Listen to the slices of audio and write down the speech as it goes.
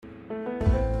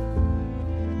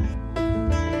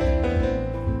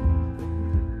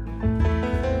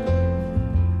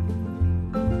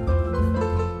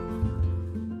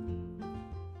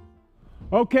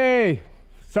Okay,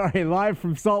 live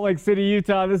from Salt Lake City,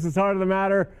 Utah. This is Heart of the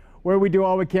Matter, where we do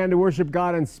all we can to worship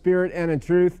God in spirit and in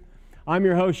truth. I'm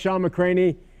your host, Sean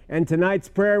McCraney, and tonight's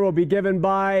prayer will be given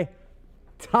by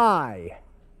Ty.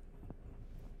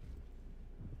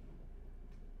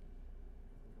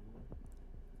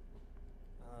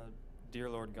 Dear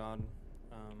Lord God,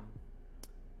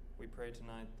 we pray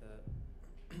tonight that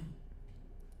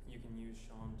you can use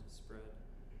Sean to spread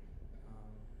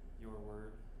your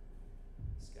word,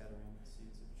 scattering the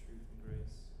seeds of truth and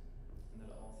grace, and that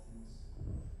all things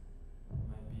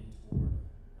might be toward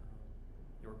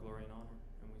your glory and honor.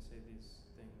 And we say these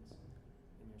things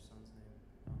in your Son's name.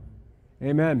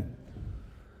 Amen. Amen.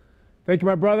 Thank you,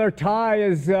 my brother. Ty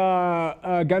is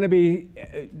going to be,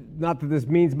 not that this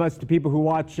means much to people who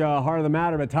watch Heart of the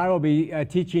Matter, but Ty will be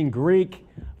teaching Greek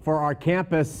for our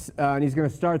campus, and he's going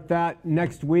to start that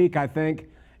next week, I think.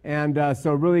 And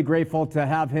so really grateful to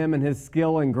have him and his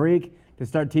skill in Greek to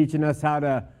start teaching us how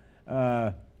to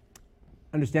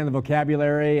understand the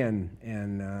vocabulary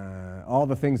and all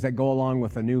the things that go along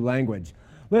with a new language.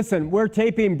 Listen, we're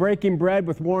taping Breaking Bread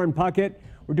with Warren Puckett.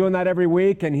 We're doing that every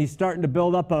week, and he's starting to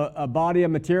build up a body of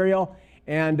material.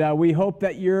 And we hope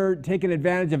that you're taking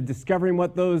advantage of discovering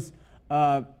what those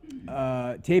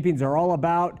tapings are all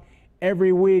about.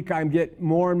 Every week, I get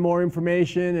more and more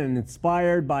information and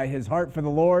inspired by his heart for the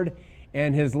Lord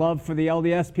and his love for the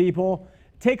LDS people.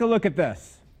 Take a look at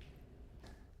this.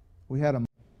 We had a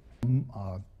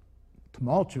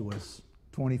tumultuous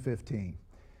 2015.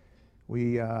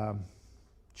 We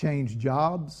changed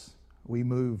jobs. We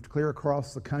moved clear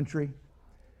across the country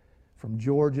from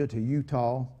Georgia to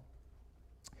Utah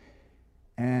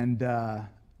and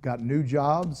got new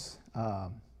jobs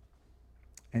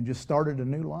and just started a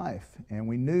new life. And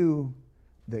we knew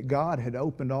that God had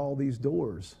opened all these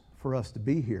doors for us to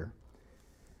be here.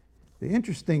 The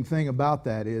interesting thing about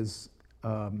that is,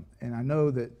 and I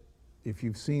know that if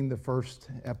you've seen the first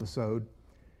episode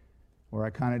where I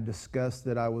kind of discussed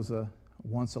that I was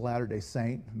once a Latter-day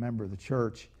Saint, a member of the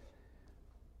church,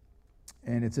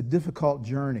 and it's a difficult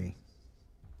journey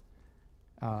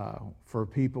for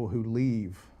people who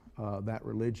leave that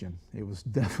religion. It was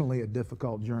definitely a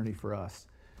difficult journey for us.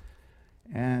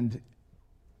 And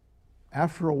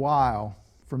after a while,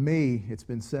 for me, it's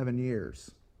been 7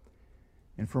 years.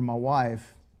 And for my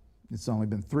wife, it's only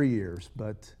been 3 years.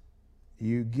 But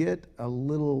you get a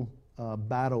little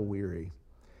battle weary.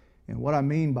 And what I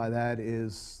mean by that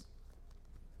is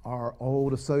our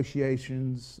old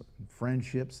associations,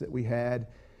 friendships that we had,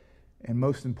 and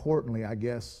most importantly, I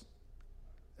guess,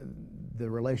 the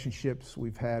relationships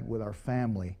we've had with our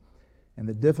family and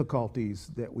the difficulties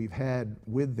that we've had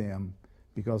with them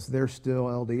because they're still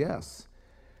LDS.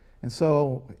 And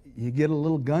so you get a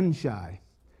little gun shy.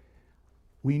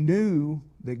 We knew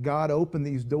that God opened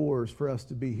these doors for us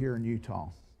to be here in Utah.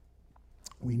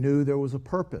 We knew there was a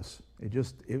purpose. It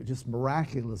just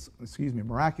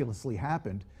miraculously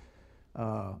happened.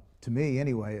 To me,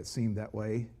 anyway, it seemed that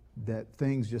way, that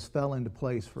things just fell into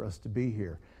place for us to be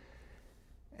here.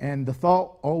 And the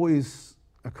thought always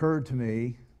occurred to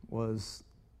me was,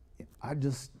 I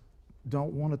just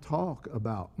don't want to talk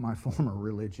about my former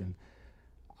religion.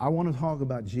 I want to talk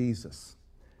about Jesus.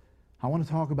 I want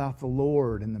to talk about the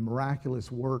Lord and the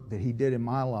miraculous work that He did in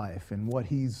my life and what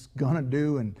He's going to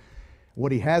do and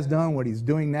what He has done, what He's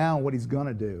doing now, and what He's going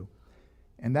to do.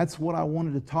 And that's what I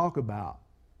wanted to talk about.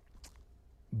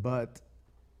 But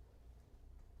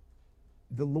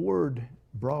the Lord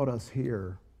brought us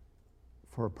here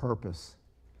for a purpose.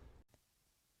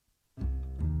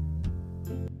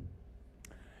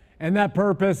 And that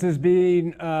purpose is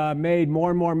being made more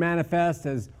and more manifest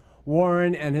as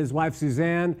Warren and his wife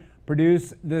Suzanne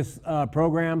produce this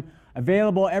program.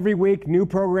 Available every week, new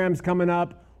programs coming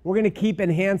up. We're going to keep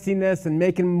enhancing this and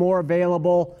making more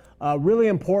available. Really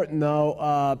important,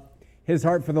 though, his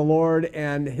heart for the Lord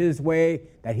and his way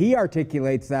that he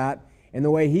articulates that and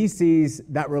the way he sees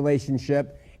that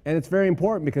relationship. And it's very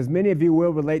important because many of you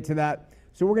will relate to that.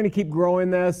 So we're going to keep growing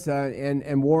this.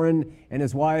 And Warren and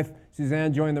his wife,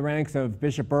 Suzanne, joined the ranks of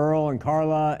Bishop Earl and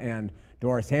Carla and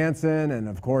Doris Hanson and,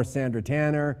 of course, Sandra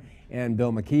Tanner and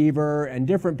Bill McKeever and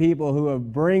different people who are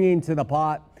bringing to the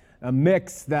pot a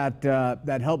mix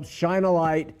that helps shine a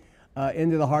light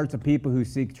into the hearts of people who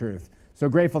seek truth. So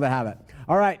grateful to have it.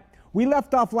 All right. We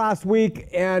left off last week,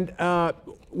 and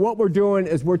what we're doing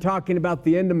is we're talking about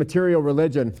the end of material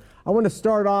religion. I want to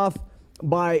start off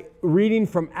by reading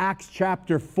from Acts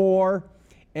chapter 4,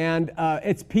 and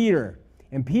it's Peter.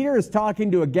 And Peter is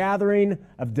talking to a gathering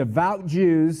of devout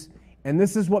Jews, and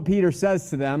this is what Peter says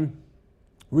to them.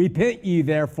 Repent ye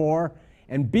therefore,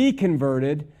 and be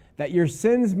converted, that your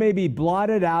sins may be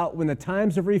blotted out when the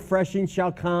times of refreshing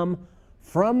shall come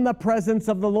from the presence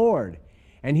of the Lord.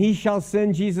 And he shall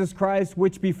send Jesus Christ,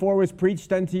 which before was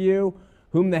preached unto you,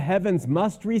 whom the heavens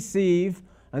must receive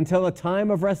until a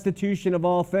time of restitution of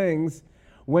all things,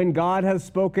 when God has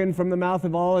spoken from the mouth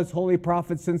of all his holy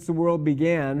prophets since the world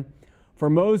began. For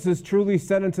Moses truly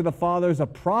said unto the fathers, a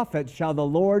prophet shall the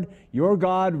Lord your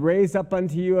God raise up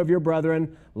unto you of your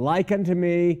brethren, like unto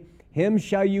me. Him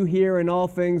shall you hear in all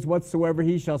things whatsoever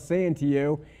he shall say unto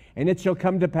you. And it shall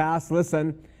come to pass,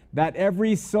 listen, that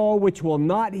every soul which will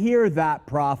not hear that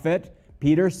prophet,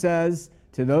 Peter says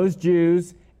to those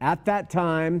Jews at that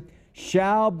time,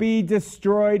 shall be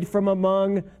destroyed from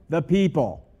among the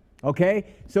people. Okay?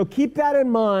 So keep that in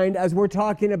mind as we're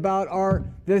talking about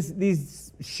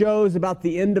these shows about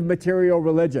the end of material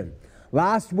religion.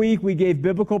 Last week we gave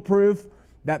biblical proof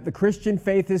that the Christian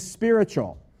faith is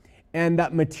spiritual and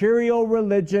that material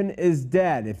religion is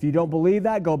dead. If you don't believe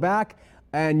that, go back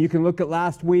and you can look at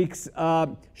last week's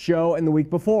show and the week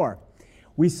before.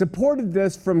 We supported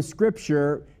this from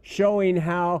Scripture showing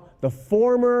how the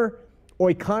former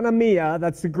oikonomia,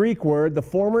 that's the Greek word, the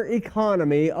former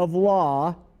economy of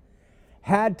law,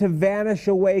 had to vanish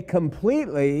away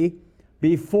completely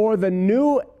before the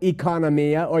new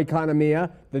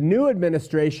oikonomia, the new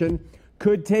administration,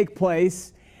 could take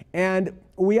place. And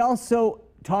we also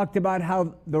talked about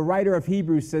how the writer of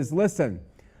Hebrews says, listen,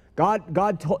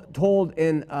 God told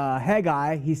in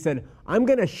Haggai, he said, I'm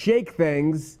going to shake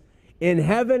things in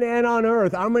heaven and on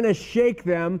earth. I'm going to shake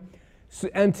them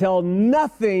until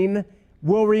nothing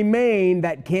will remain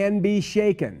that can be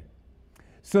shaken.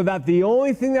 So that the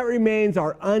only thing that remains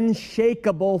are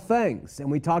unshakable things.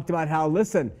 And we talked about how,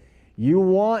 listen, you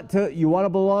want to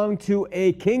belong to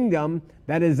a kingdom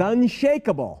that is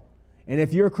unshakable. And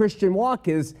if your Christian walk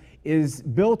is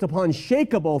built upon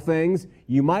shakable things,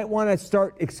 you might want to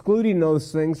start excluding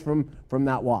those things from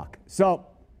that walk. So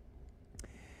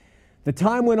the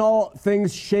time when all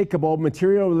things shakable,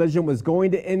 material religion, was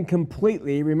going to end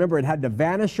completely, remember it had to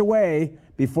vanish away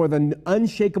before the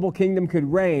unshakable kingdom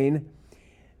could reign,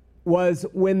 was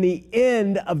when the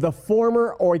end of the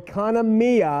former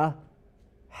oikonomia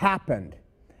happened.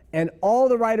 And all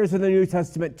the writers of the New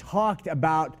Testament talked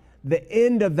about the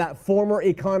end of that former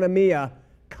economia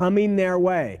coming their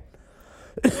way.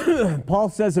 Paul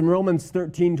says in Romans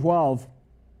 13:12,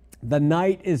 the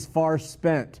night is far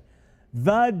spent.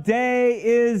 The day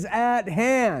is at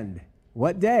hand.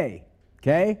 What day?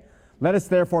 Okay? Let us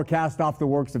therefore cast off the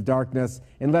works of darkness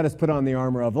and let us put on the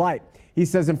armor of light. He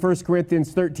says in 1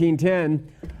 Corinthians 13:10,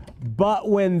 but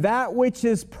when that which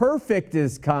is perfect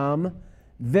is come,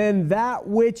 then that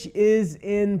which is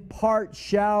in part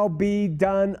shall be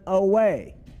done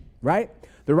away. Right?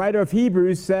 The writer of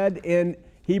Hebrews said in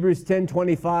Hebrews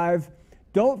 10:25,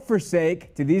 don't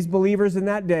forsake to these believers in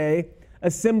that day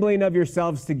assembling of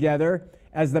yourselves together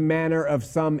as the manner of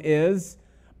some is,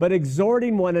 but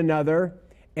exhorting one another,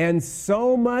 and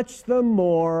so much the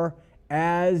more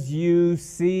as you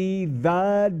see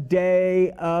the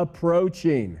day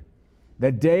approaching.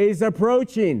 The day's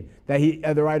approaching,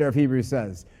 the writer of Hebrews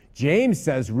says. James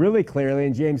says really clearly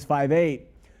in James 5:8,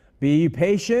 be ye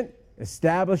patient,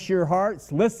 establish your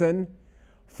hearts, listen,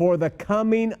 for the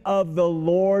coming of the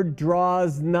Lord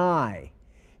draws nigh.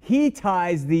 He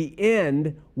ties the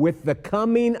end with the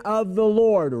coming of the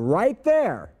Lord right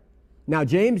there. Now,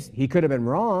 James, he could have been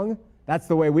wrong. That's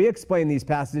the way we explain these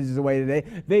passages away today.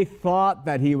 They thought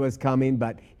that he was coming,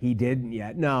 but he didn't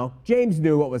yet. No, James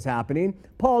knew what was happening.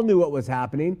 Paul knew what was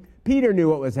happening. Peter knew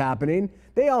what was happening.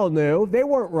 They all knew. They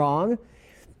weren't wrong.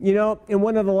 You know, in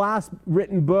one of the last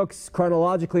written books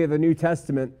chronologically of the New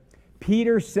Testament,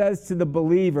 Peter says to the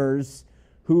believers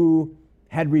who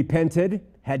had repented,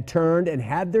 had turned, and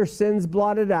had their sins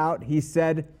blotted out, he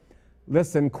said,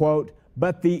 listen, quote,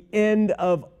 but the end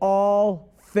of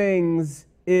all things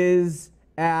is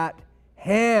at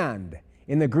hand.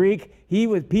 In the Greek,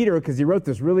 Peter, because he wrote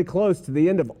this really close to the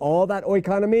end of all that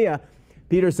oikonomia,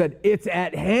 Peter said, it's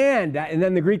at hand. And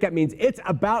then the Greek, that means it's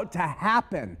about to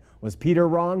happen. Was Peter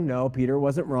wrong? No, Peter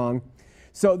wasn't wrong.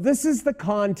 So this is the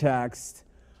context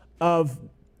of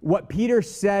what Peter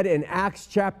said in Acts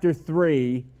chapter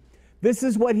 3. This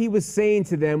is what he was saying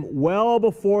to them well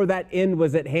before that end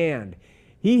was at hand.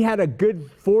 He had a good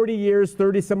 40 years,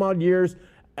 30 some odd years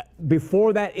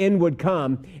before that end would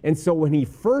come. And so when he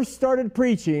first started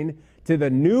preaching to the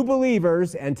new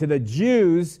believers and to the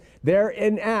Jews there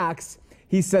in Acts,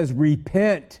 he says,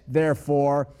 repent,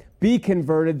 therefore, be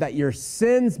converted, that your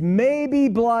sins may be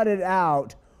blotted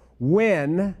out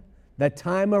when the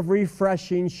time of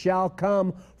refreshing shall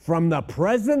come from the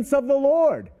presence of the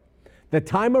Lord. The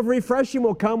time of refreshing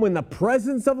will come when the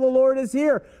presence of the Lord is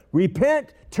here.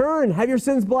 Repent, turn, have your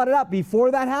sins blotted out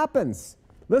before that happens.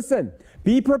 Listen,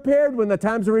 be prepared when the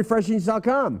times of refreshing shall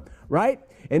come, right?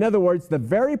 In other words, the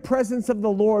very presence of the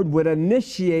Lord would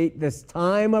initiate this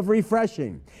time of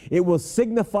refreshing. It will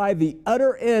signify the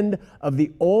utter end of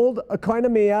the old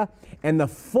koinonia and the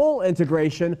full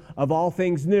integration of all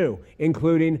things new,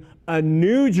 including a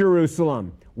new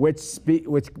Jerusalem, which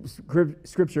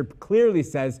Scripture clearly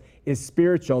says is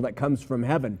spiritual, that comes from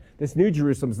heaven. This new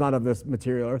Jerusalem is not of this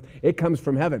material earth. It comes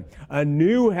from heaven. A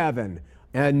new heaven,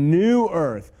 a new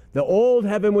earth. The old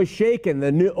heaven was shaken.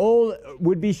 The new old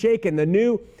would be shaken.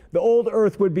 The old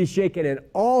earth would be shaken, and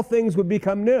all things would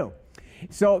become new.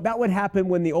 So that would happen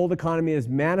when the old economy is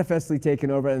manifestly taken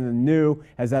over and the new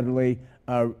has utterly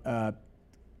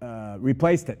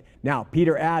replaced it. Now,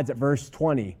 Peter adds at verse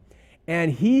 20,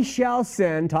 and he shall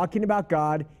send, talking about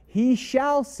God, he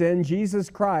shall send Jesus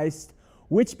Christ,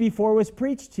 which before was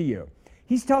preached to you.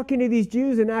 He's talking to these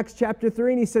Jews in Acts chapter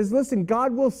 3, and he says, listen,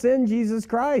 God will send Jesus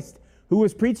Christ, who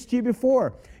was preached to you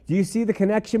before. Do you see the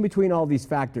connection between all these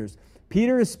factors?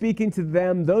 Peter is speaking to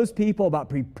them, those people, about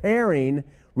preparing,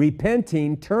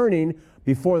 repenting, turning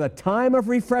before the time of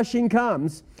refreshing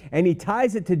comes, and he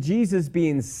ties it to Jesus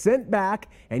being sent back,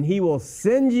 and he will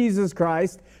send Jesus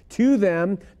Christ to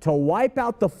them to wipe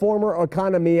out the former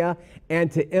oikonomia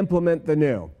and to implement the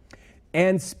new.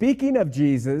 And speaking of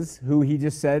Jesus, who he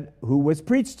just said, who was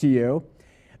preached to you,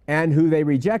 and who they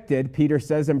rejected, Peter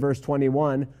says in verse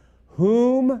 21,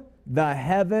 whom the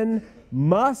heaven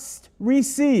must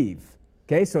receive.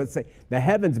 Okay, so it's the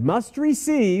heavens must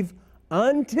receive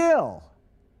until,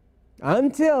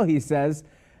 he says,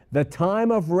 the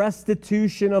time of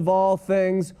restitution of all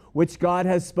things which God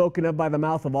has spoken of by the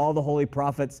mouth of all the holy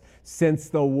prophets since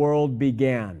the world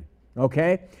began.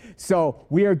 Okay? So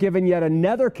we are given yet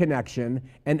another connection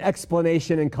and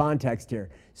explanation and context here.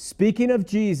 Speaking of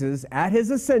Jesus at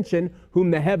his ascension,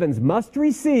 whom the heavens must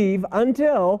receive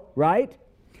until, right?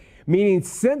 Meaning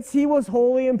since he was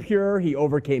holy and pure, he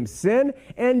overcame sin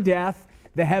and death.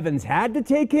 The heavens had to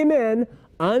take him in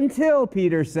until,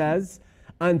 Peter says,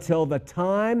 until the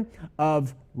time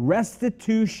of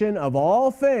restitution of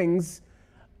all things,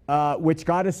 which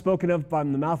God has spoken of by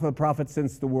the mouth of the prophets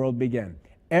since the world began.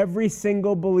 Every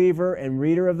single believer and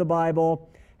reader of the Bible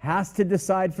has to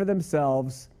decide for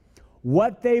themselves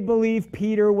what they believe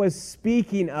Peter was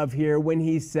speaking of here when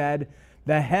he said,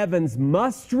 the heavens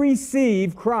must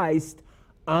receive Christ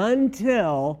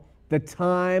until the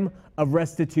time of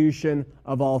restitution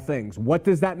of all things. What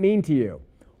does that mean to you?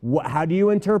 How do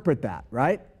you interpret that,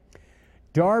 right?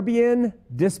 Darbian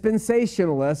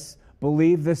dispensationalists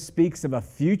believe this speaks of a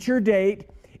future date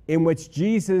in which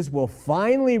Jesus will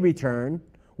finally return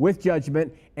with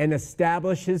judgment and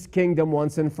establish his kingdom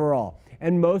once and for all.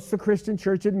 And most of the Christian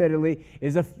church, admittedly,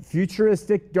 is a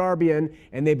futuristic Darbian,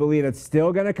 and they believe it's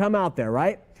still going to come out there,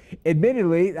 right?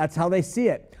 Admittedly, that's how they see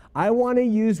it. I want to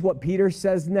use what Peter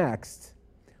says next,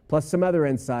 plus some other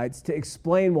insights, to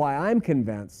explain why I'm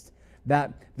convinced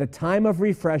that the time of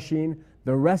refreshing,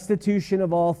 the restitution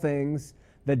of all things,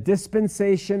 the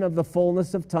dispensation of the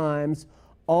fullness of times,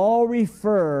 all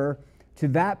refer to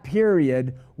that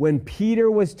period when Peter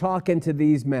was talking to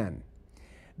these men.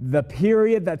 The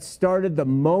period that started the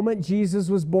moment Jesus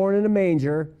was born in a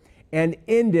manger and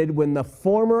ended when the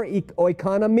former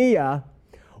oikonomia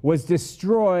was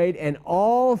destroyed and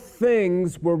all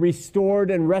things were restored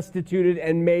and restituted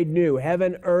and made new.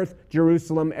 Heaven, earth,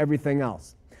 Jerusalem, everything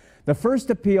else. The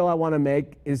first appeal I want to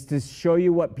make is to show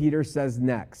you what Peter says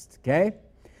next, okay?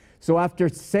 So after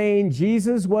saying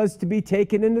Jesus was to be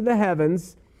taken into the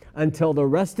heavens until the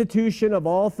restitution of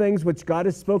all things which God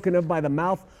has spoken of by the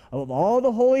mouth of all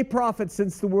the holy prophets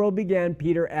since the world began,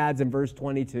 Peter adds in verse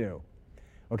 22.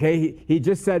 Okay, he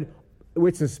just said,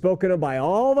 which is spoken of by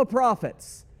all the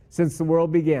prophets since the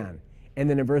world began. And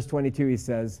then in verse 22 he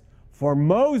says, for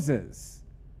Moses,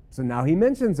 so now he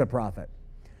mentions a prophet,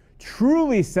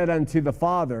 truly said unto the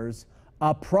fathers,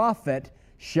 a prophet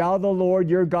shall the Lord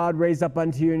your God raise up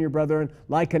unto you and your brethren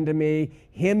like unto me.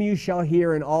 Him you shall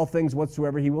hear in all things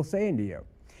whatsoever he will say unto you.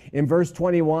 In verse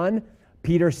 21,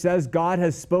 Peter says God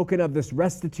has spoken of this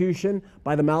restitution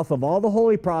by the mouth of all the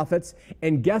holy prophets.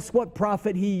 And guess what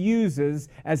prophet he uses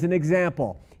as an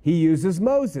example? He uses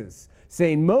Moses,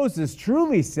 saying Moses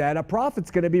truly said a prophet's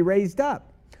going to be raised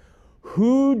up.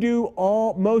 Who do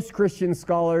most Christian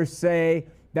scholars say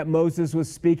that Moses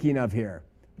was speaking of here?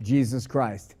 Jesus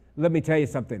Christ. Let me tell you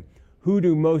something. Who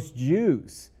do most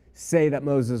Jews say that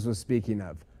Moses was speaking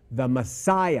of? The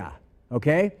Messiah.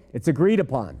 Okay? It's agreed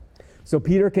upon. So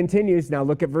Peter continues. Now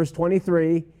look at verse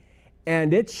 23.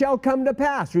 And it shall come to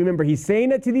pass. Remember, he's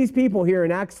saying it to these people here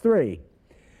in Acts 3,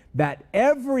 that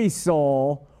every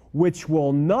soul which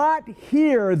will not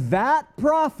hear that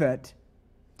prophet,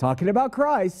 talking about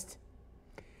Christ,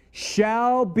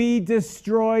 shall be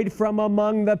destroyed from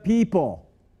among the people.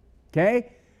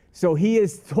 Okay? So he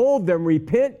has told them,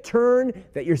 repent, turn,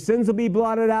 that your sins will be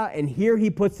blotted out. And here he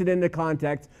puts it into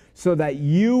context so that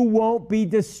you won't be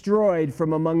destroyed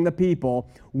from among the people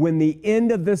when the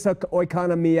end of this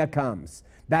oikonomia comes.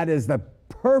 That is the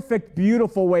perfect,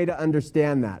 beautiful way to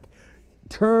understand that.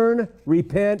 Turn,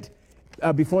 repent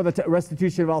before the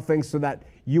restitution of all things so that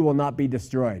you will not be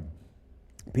destroyed.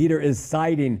 Peter is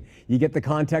citing, you get the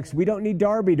context. We don't need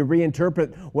Darby to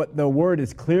reinterpret what the word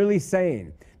is clearly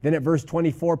saying. Then at verse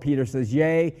 24, Peter says,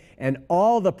 yea, and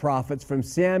all the prophets from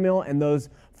Samuel and those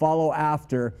follow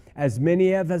after, as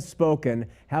many as have spoken,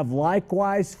 have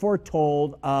likewise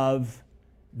foretold of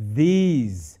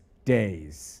these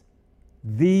days.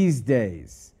 These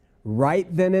days. Right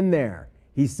then and there,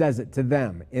 he says it to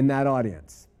them in that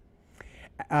audience.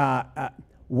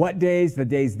 What days? The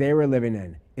days they were living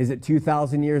in. Is it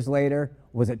 2,000 years later?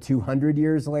 Was it 200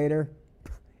 years later?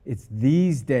 It's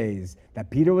these days that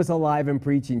Peter was alive and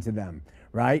preaching to them,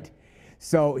 right?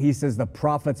 So he says, the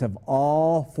prophets have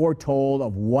all foretold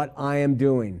of what I am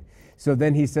doing. So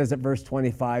then he says at verse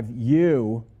 25,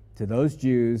 you, to those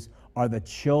Jews, are the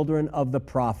children of the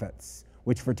prophets,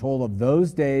 which foretold of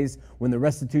those days when the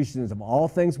restitutions of all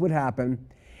things would happen,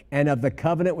 and of the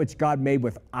covenant which God made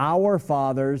with our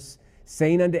fathers,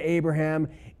 saying unto Abraham,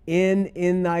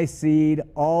 in thy seed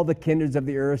all the kindreds of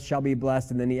the earth shall be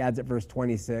blessed. And then he adds at verse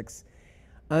 26,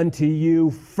 unto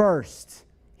you first.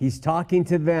 He's talking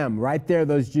to them right there,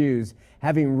 those Jews,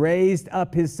 having raised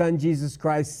up his son Jesus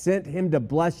Christ, sent him to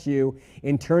bless you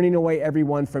in turning away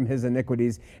everyone from his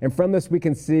iniquities. And from this we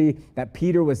can see that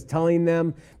Peter was telling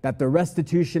them that the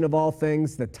restitution of all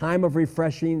things, the time of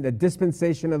refreshing, the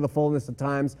dispensation of the fullness of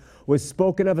times was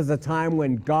spoken of as a time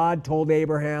when God told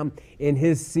Abraham in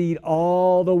his seed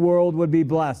all the world would be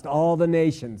blessed, all the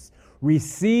nations.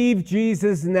 Receive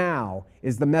Jesus now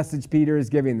is the message Peter is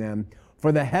giving them.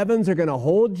 For the heavens are going to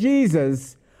hold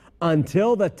Jesus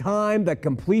until the time, the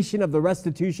completion of the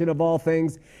restitution of all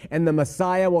things, and the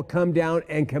Messiah will come down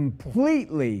and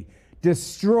completely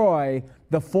destroy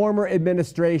the former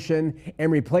administration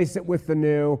and replace it with the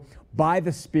new by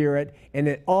the Spirit. And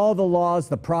that all the laws,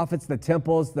 the prophets, the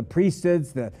temples, the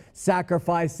priesthoods, the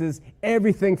sacrifices,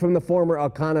 everything from the former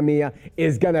oikonomia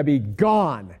is going to be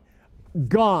gone.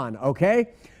 Gone, okay?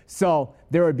 So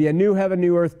there would be a new heaven,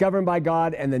 new earth governed by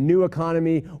God, and the new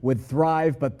economy would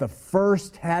thrive, but the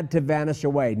first had to vanish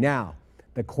away. Now,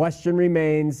 the question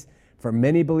remains for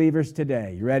many believers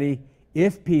today. You ready?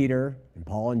 If Peter and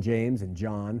Paul and James and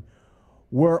John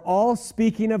were all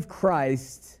speaking of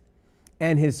Christ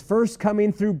and his first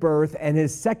coming through birth and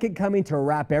his second coming to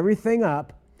wrap everything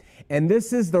up, and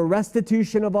this is the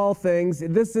restitution of all things,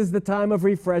 this is the time of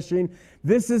refreshing,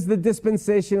 this is the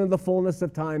dispensation of the fullness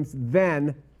of times,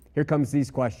 then here comes these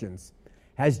questions.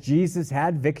 Has Jesus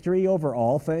had victory over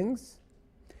all things?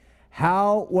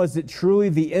 How was it truly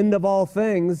the end of all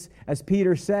things, as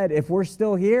Peter said, if we're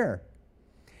still here?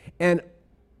 And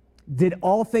did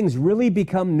all things really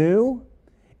become new?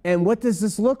 And what does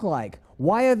this look like?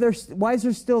 Why is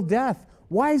there still death?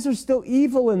 Why is there still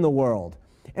evil in the world?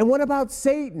 And what about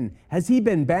Satan? Has he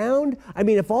been bound? I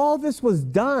mean, if all this was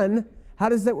done, how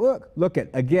does that look? Look at,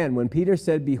 again, when Peter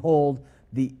said, behold,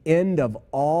 the end of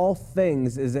all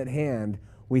things is at hand,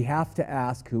 we have to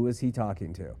ask, who is he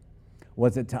talking to?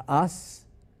 Was it to us?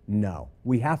 No.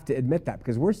 We have to admit that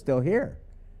because we're still here.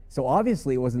 So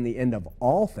obviously it wasn't the end of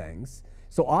all things.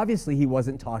 So obviously he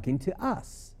wasn't talking to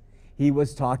us. He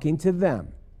was talking to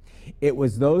them. It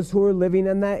was those who were living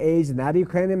in that age, in that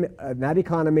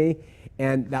economy,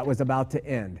 and that was about to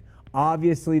end.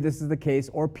 Obviously this is the case,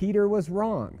 or Peter was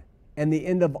wrong. And the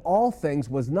end of all things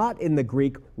was not in the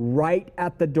Greek right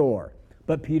at the door.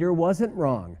 But Peter wasn't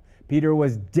wrong. Peter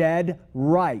was dead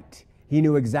right. He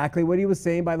knew exactly what he was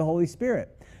saying by the Holy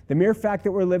Spirit. The mere fact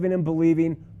that we're living and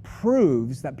believing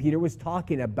proves that Peter was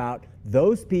talking about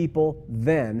those people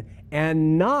then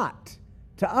and not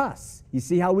to us. You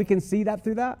see how we can see that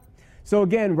through that? So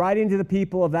again, writing to the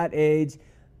people of that age,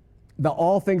 the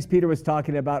all things Peter was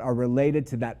talking about are related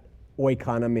to that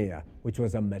oikonomia, which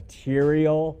was a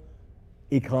material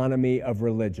economy of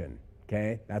religion,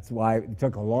 okay? That's why it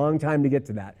took a long time to get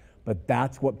to that, but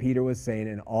that's what Peter was saying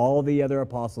and all the other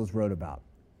apostles wrote about.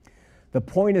 The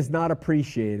point is not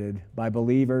appreciated by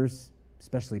believers,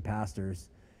 especially pastors,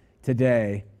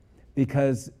 today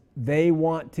because they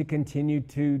want to continue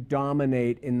to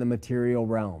dominate in the material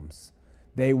realms.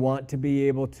 They want to be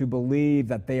able to believe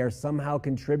that they are somehow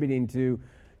contributing to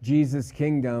Jesus'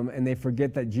 kingdom, and they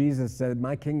forget that Jesus said,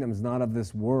 my kingdom is not of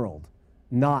this world.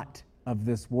 Not of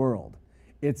this world.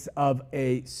 It's of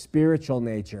a spiritual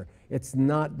nature. It's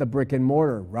not the brick and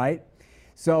mortar, right?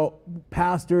 So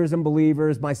pastors and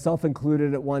believers, myself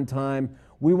included at one time,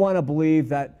 we want to believe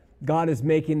that God is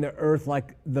making the earth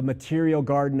like the material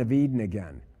Garden of Eden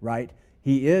again, right?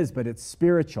 He is, but it's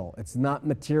spiritual. It's not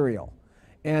material.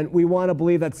 And we want to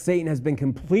believe that Satan has been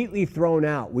completely thrown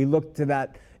out. We look to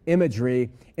that imagery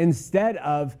instead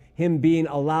of him being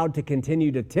allowed to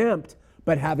continue to tempt,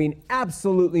 but having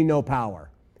absolutely no power.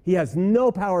 He has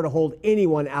no power to hold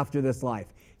anyone after this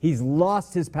life. He's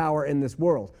lost his power in this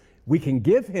world. We can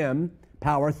give him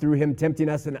power through him tempting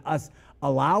us and us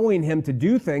allowing him to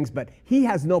do things, but he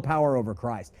has no power over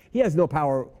Christ. He has no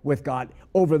power with God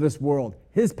over this world.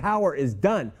 His power is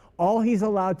done. All he's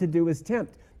allowed to do is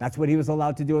tempt. That's what he was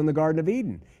allowed to do in the Garden of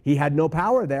Eden. He had no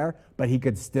power there, but he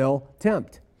could still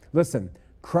tempt. Listen,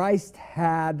 Christ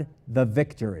had the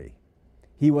victory.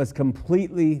 He was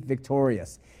completely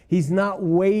victorious. He's not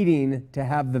waiting to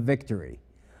have the victory.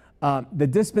 The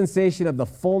dispensation of the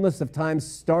fullness of time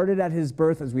started at his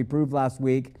birth, as we proved last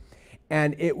week,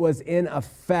 and it was in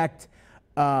effect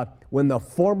when the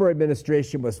former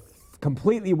administration was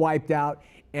completely wiped out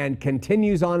and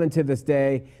continues on into this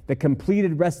day. The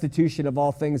completed restitution of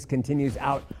all things continues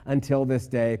out until this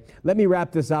day. Let me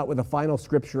wrap this out with a final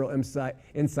scriptural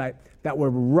insight that will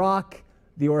rock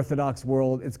the Orthodox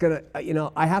world. It's going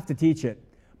to, I have to teach it,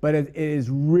 but it is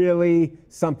really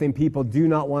something people do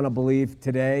not want to believe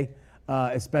today,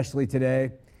 especially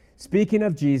today. Speaking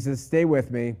of Jesus, stay with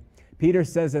me. Peter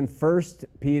says in 1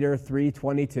 Peter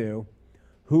 3:22,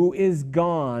 who is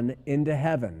gone into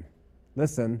heaven,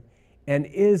 listen, and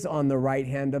is on the right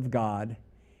hand of God,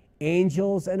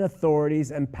 angels and authorities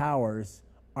and powers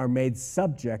are made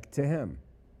subject to him.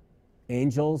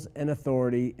 Angels and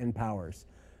authority and powers.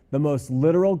 The most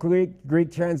literal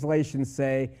Greek translations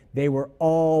say they were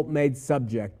all made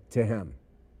subject to him.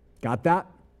 Got that?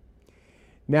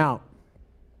 Now,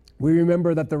 we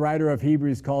remember that the writer of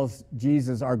Hebrews calls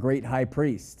Jesus our great high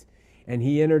priest, and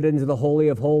he entered into the Holy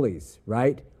of Holies,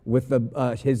 right? With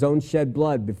his own shed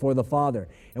blood before the Father.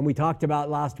 And we talked about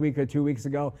last week or 2 weeks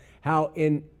ago how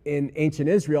in ancient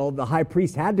Israel, the high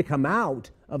priest had to come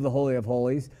out of the Holy of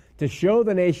Holies to show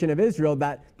the nation of Israel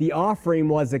that the offering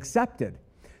was accepted.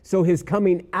 So his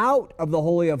coming out of the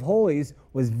Holy of Holies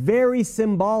was very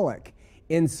symbolic.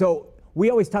 And so we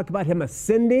always talk about him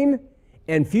ascending,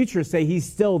 and futurists say he's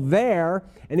still there.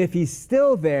 And if he's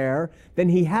still there, then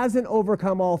he hasn't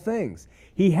overcome all things.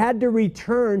 He had to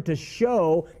return to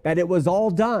show that it was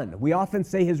all done. We often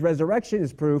say his resurrection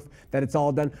is proof that it's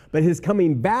all done, but his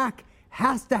coming back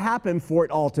has to happen for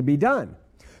it all to be done.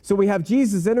 So we have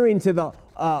Jesus entering to the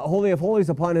Holy of Holies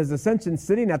upon his ascension,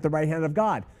 sitting at the right hand of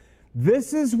God.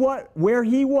 This is where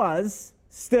he was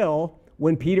still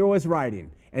when Peter was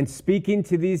writing and speaking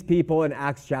to these people in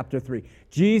Acts chapter 3.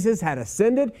 Jesus had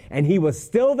ascended and he was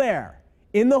still there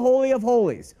in the Holy of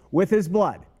Holies with his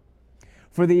blood.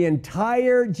 For the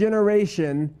entire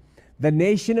generation, the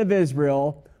nation of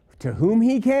Israel, to whom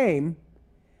he came,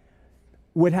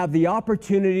 would have the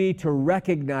opportunity to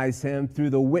recognize him through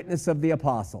the witness of the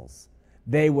apostles.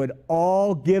 They would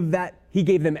all give that. He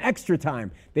gave them extra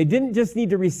time. They didn't just need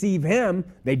to receive him.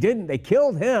 They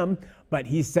killed him. But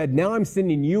he said, now I'm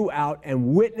sending you out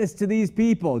and witness to these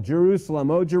people.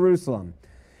 Jerusalem, oh Jerusalem.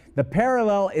 The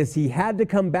parallel is he had to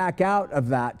come back out of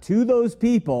that to those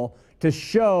people to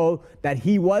show that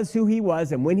he was who he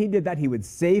was. And when he did that, he would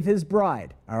save his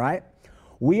bride. All right?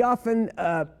 We often,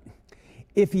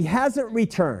 if he hasn't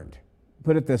returned,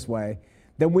 put it this way,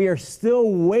 then we are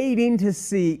still waiting to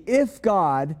see if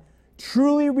God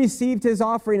truly received his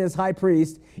offering as high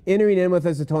priest, entering in with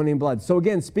his atoning blood. So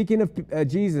again, speaking of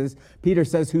Jesus, Peter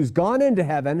says, who's gone into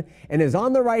heaven and is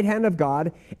on the right hand of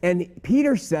God. And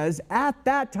Peter says, at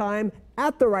that time,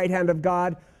 at the right hand of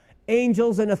God,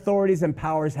 angels and authorities and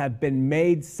powers have been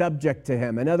made subject to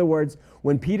him. In other words,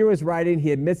 when Peter was writing,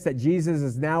 he admits that Jesus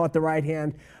is now at the right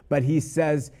hand, but he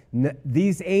says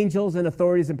these angels and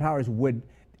authorities and powers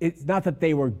it's not that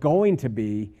they were going to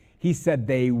be, he said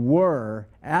they were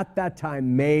at that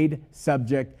time made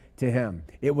subject to him.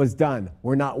 It was done.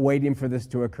 We're not waiting for this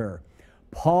to occur.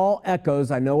 Paul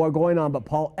echoes, I know we're going on, but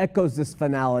Paul echoes this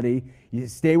finality. You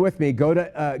stay with me. Go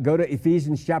to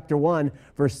Ephesians chapter 1,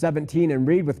 verse 17 and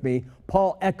read with me.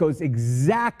 Paul echoes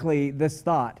exactly this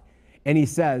thought. And he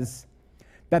says,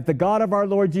 that the God of our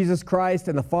Lord Jesus Christ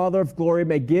and the Father of glory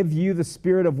may give you the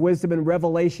spirit of wisdom and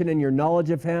revelation in your knowledge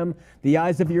of him, the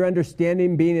eyes of your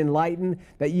understanding being enlightened,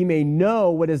 that you may know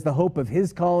what is the hope of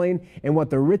his calling, and what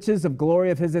the riches of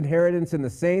glory of his inheritance in the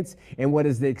saints, and what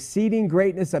is the exceeding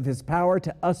greatness of his power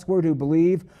to usward who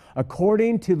believe,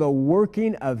 according to the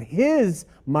working of his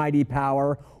mighty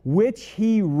power, which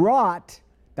he wrought,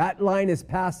 that line is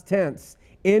past tense,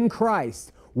 in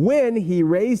Christ, when he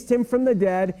raised him from the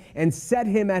dead and set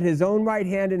him at his own right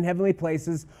hand in heavenly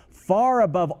places, far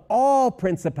above all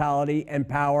principality and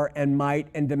power and might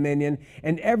and dominion,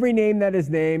 and every name that is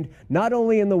named, not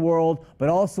only in the world, but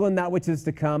also in that which is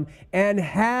to come, and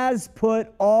has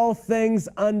put all things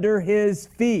under his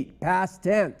feet, past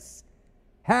tense,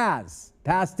 has,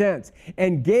 past tense,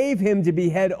 and gave him to be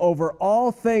head over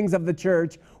all things of the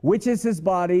church, which is his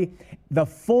body, the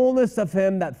fullness of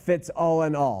him that fits all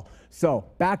in all. So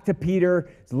back to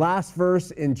Peter's last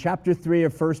verse in chapter 3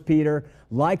 of 1 Peter.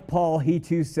 Like Paul, he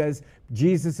too says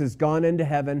Jesus has gone into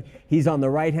heaven. He's on the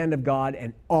right hand of God,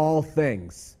 and all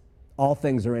things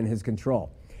are in his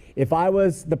control. If I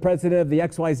was the president of the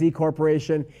XYZ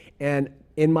Corporation and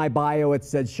in my bio it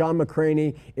said Sean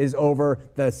McCraney is over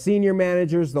the senior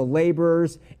managers, the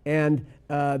laborers, and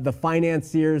the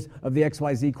financiers of the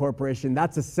XYZ Corporation,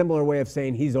 that's a similar way of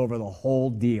saying he's over the whole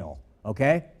deal,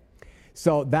 okay?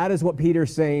 So that is what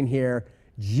Peter's saying here.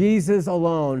 Jesus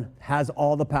alone has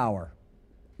all the power.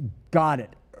 Got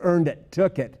it, earned it,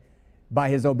 took it by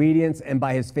his obedience and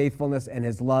by his faithfulness and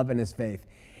his love and his faith.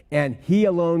 And he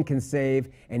alone can save,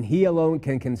 and he alone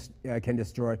can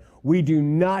destroy. We do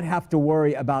not have to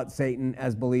worry about Satan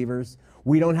as believers.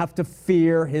 We don't have to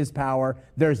fear his power.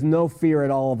 There's no fear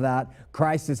at all of that.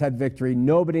 Christ has had victory.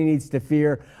 Nobody needs to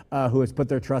fear who has put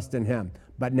their trust in him.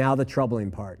 But now the troubling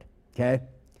part, okay?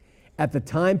 At the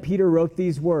time Peter wrote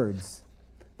these words,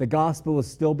 the gospel was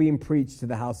still being preached to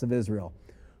the house of Israel,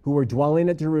 who were dwelling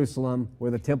at Jerusalem, where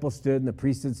the temple stood and the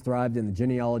priesthoods thrived and the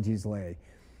genealogies lay.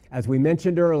 As we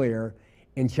mentioned earlier,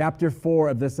 in chapter 4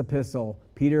 of this epistle,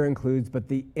 Peter includes, but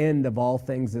the end of all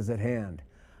things is at hand.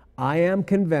 I am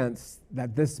convinced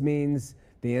that this means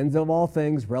the ends of all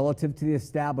things relative to the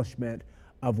establishment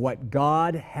of what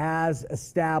God has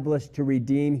established to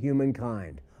redeem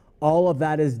humankind. All of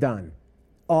that is done.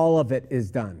 All of it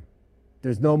is done.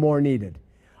 There's no more needed.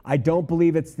 I don't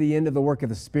believe it's the end of the work of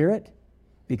the Spirit,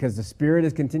 because the Spirit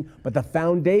is continuing, but the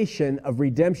foundation of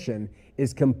redemption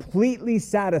is completely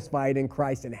satisfied in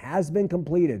Christ and has been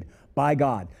completed by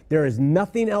God. There is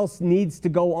nothing else needs to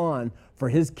go on for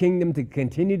his kingdom to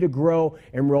continue to grow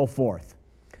and roll forth.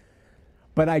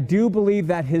 But I do believe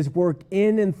that his work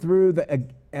in and through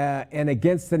and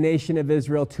against the nation of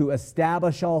Israel to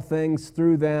establish all things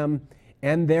through them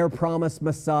and their promised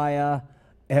Messiah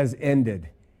has ended.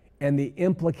 And the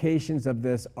implications of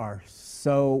this are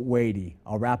so weighty.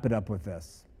 I'll wrap it up with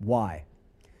this. Why?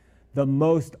 The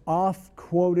most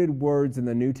oft-quoted words in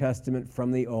the New Testament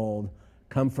from the Old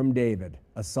come from David,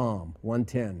 a Psalm,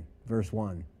 110, verse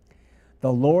 1.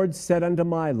 The Lord said unto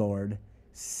my Lord,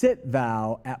 sit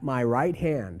thou at my right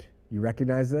hand. You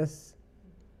recognize this?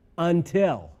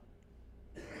 Until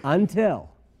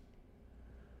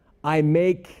I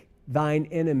make thine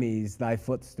enemies thy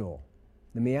footstool.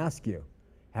 Let me ask you,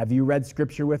 have you read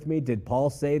Scripture with me? Did Paul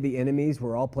say the enemies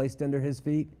were all placed under his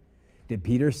feet? Did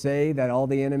Peter say that all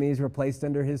the enemies were placed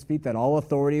under his feet, that all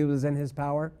authority was in his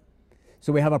power?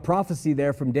 So we have a prophecy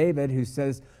there from David who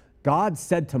says, God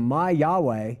said to my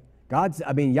Yahweh,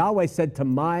 Yahweh said to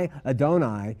my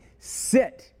Adonai,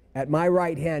 sit at my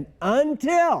right hand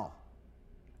until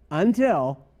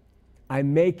I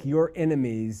make your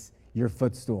enemies your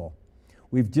footstool.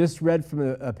 We've just read from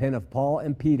a pen of Paul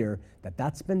and Peter that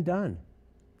that's been done.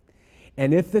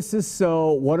 And if this is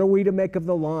so, what are we to make of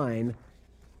the line,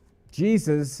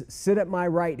 Jesus, sit at my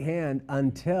right hand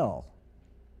until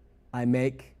I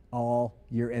make all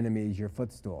your enemies your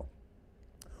footstool?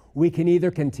 We can either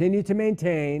continue to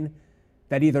maintain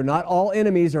that either not all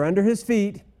enemies are under his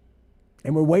feet,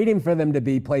 and we're waiting for them to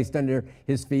be placed under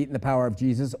his feet in the power of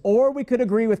Jesus, or we could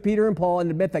agree with Peter and Paul and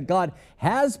admit that God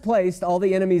has placed all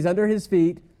the enemies under his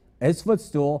feet, his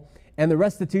footstool, and the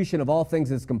restitution of all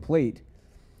things is complete.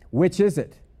 Which is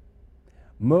it?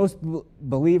 Most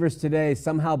believers today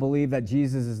somehow believe that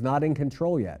Jesus is not in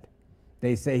control yet.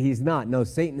 They say he's not. No,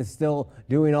 Satan is still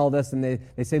doing all this, and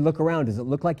they say, look around. Does it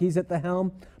look like he's at the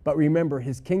helm? But remember,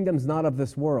 his kingdom's not of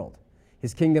this world.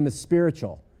 His kingdom is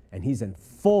spiritual, and he's in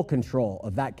full control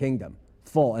of that kingdom.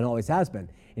 Full, and always has been.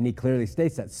 And he clearly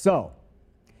states that. So,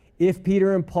 if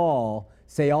Peter and Paul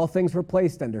say all things were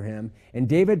placed under him, and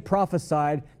David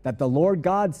prophesied that the Lord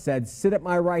God said, sit at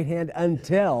my right hand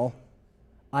until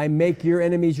I make your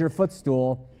enemies your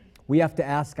footstool, we have to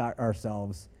ask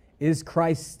ourselves, is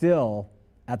Christ still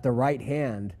at the right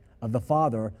hand of the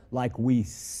Father like we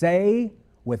say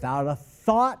without a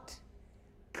thought?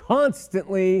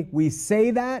 Constantly we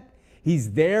say that.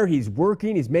 He's there, he's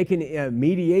working, he's making a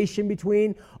mediation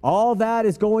between. All that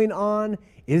is going on.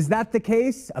 Is that the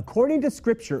case? According to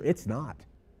Scripture, it's not.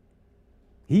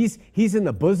 He's in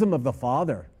the bosom of the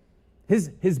Father.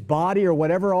 His body or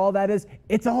whatever all that is,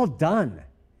 it's all done.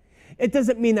 It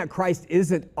doesn't mean that Christ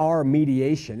isn't our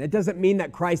mediation. It doesn't mean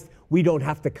that we don't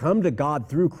have to come to God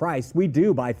through Christ. We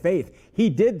do by faith. He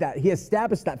did that. He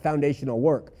established that foundational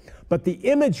work. But the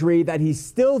imagery that he's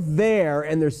still there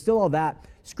and there's still all that,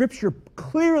 Scripture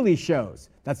clearly shows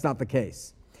that's not the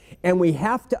case. And we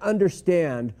have to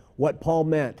understand what Paul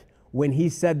meant when he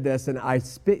said this, and I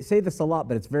say this a lot,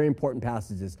 but it's very important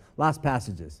passages, last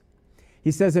passages.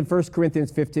 He says in 1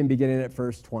 Corinthians 15, beginning at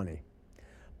verse 20,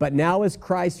 "But now is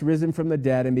Christ risen from the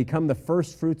dead and become the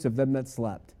first fruits of them that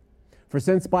slept. For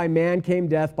since by man came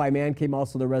death, by man came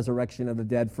also the resurrection of the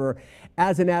dead. For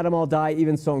as in Adam all die,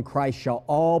 even so in Christ shall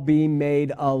all be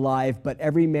made alive, but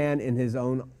every man in his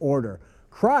own order."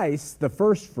 Christ, the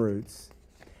first fruits.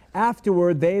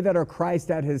 Afterward, they that are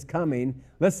Christ at his coming.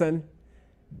 Listen,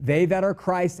 they that are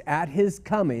Christ at his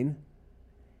coming,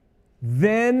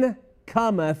 then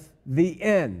cometh the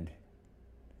end.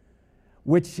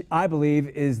 Which I believe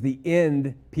is the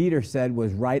end, Peter said,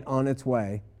 was right on its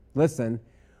way. Listen,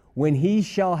 when he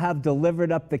shall have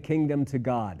delivered up the kingdom to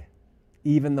God,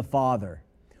 even the Father,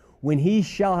 when he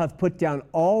shall have put down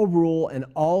all rule and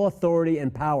all authority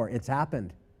and power, it's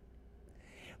happened.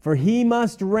 For he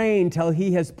must reign till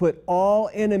he has put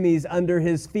all enemies under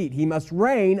his feet. He must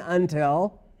reign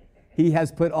until he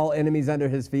has put all enemies under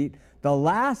his feet. The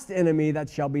last enemy that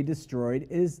shall be destroyed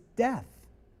is death.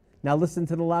 Now listen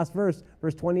to the last verse,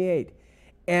 verse 28.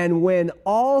 "And when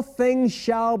all things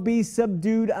shall be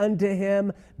subdued unto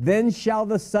him, then shall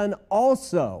the Son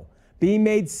also be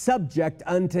made subject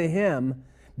unto him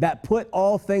that put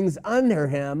all things under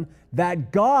him,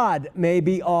 that God may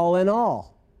be all in all."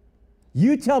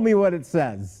 You tell me what it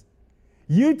says.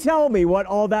 You tell me what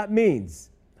all that means.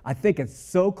 I think it's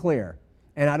so clear,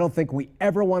 and I don't think we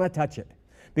ever want to touch it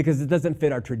because it doesn't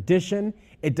fit our tradition.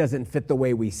 It doesn't fit the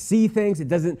way we see things. It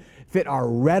doesn't fit our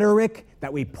rhetoric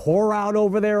that we pour out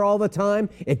over there all the time.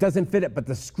 It doesn't fit it, but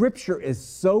the Scripture is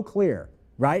so clear,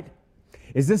 right?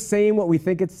 Is this saying what we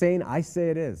think it's saying? I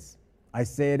say it is. I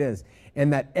say it is.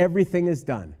 And that everything is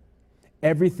done.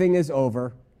 Everything is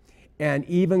over. And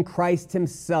even Christ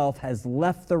himself has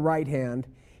left the right hand.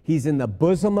 He's in the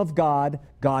bosom of God.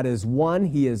 God is one.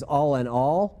 He is all in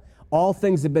all. All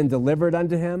things have been delivered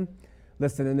unto him.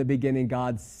 Listen, in the beginning,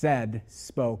 God said,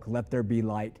 spoke, "Let there be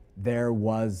light." There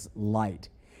was light.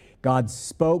 God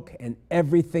spoke, and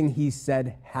everything he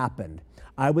said happened.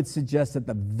 I would suggest that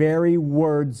the very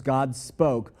words God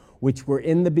spoke, which were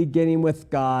in the beginning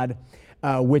with God,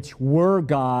 which were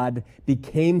God,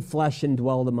 became flesh and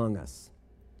dwelled among us.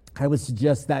 I would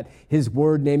suggest that his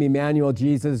word, named Emmanuel,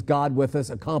 Jesus, God with us,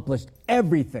 accomplished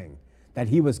everything that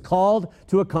he was called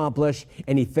to accomplish,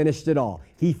 and he finished it all.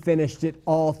 He finished it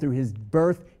all through his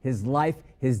birth, his life,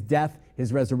 his death,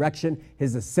 his resurrection,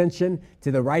 his ascension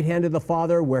to the right hand of the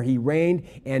Father, where he reigned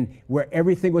and where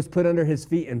everything was put under his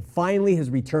feet, and finally his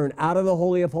return out of the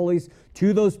Holy of Holies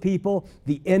to those people.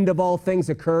 The end of all things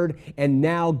occurred, and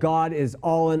now God is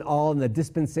all in all, and the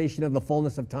dispensation of the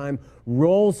fullness of time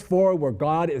rolls forward, where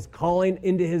God is calling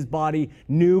into his body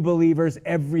new believers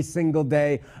every single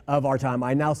day of our time.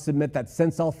 I now submit that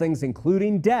since all things,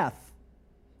 including death,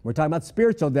 we're talking about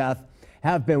spiritual death,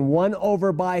 have been won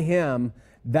over by him,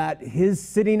 that his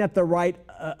sitting at the right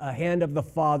hand of the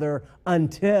Father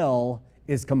until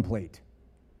is complete.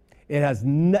 It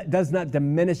does not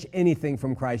diminish anything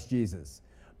from Christ Jesus,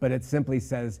 but it simply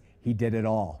says he did it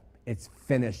all. It's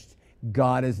finished.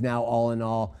 God is now all in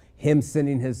all. Him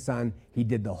sending his Son, he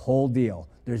did the whole deal.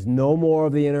 There's no more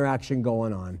of the interaction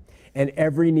going on. And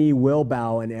every knee will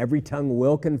bow and every tongue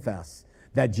will confess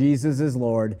that Jesus is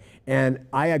Lord. And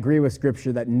I agree with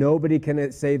Scripture that nobody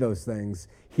can say those things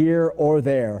here or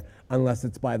there unless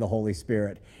it's by the Holy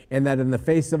Spirit. And that in the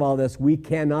face of all this, we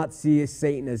cannot see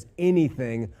Satan as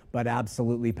anything but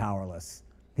absolutely powerless.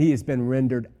 He has been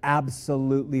rendered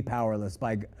absolutely powerless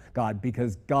by God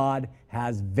because God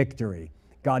has victory.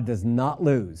 God does not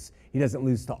lose. He doesn't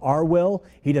lose to our will.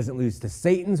 He doesn't lose to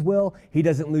Satan's will. He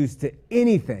doesn't lose to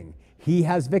anything. He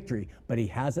has victory, but he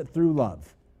has it through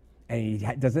love. And he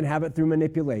doesn't have it through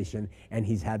manipulation, and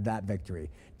he's had that victory.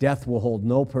 Death will hold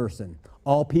no person.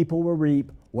 All people will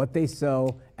reap what they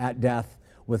sow at death.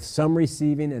 with some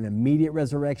receiving an immediate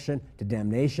resurrection to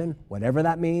damnation, whatever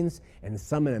that means, and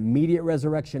some an immediate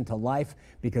resurrection to life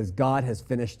because God has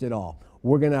finished it all.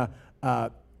 We're going to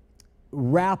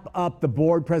wrap up the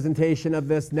board presentation of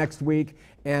this next week.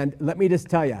 And let me just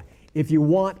tell you, if you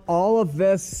want all of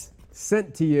this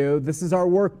sent to you, this is our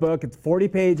workbook. It's 40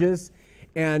 pages.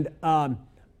 And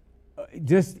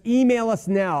just email us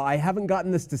now. I haven't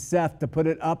gotten this to Seth to put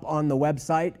it up on the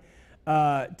website,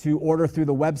 to order through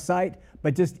the website.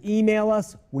 But just email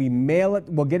us. We mail it.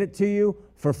 We'll get it to you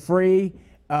for free.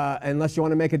 Unless you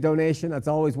want to make a donation, that's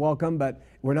always welcome. But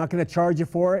we're not going to charge you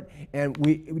for it. And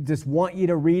we just want you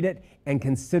to read it and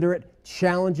consider it,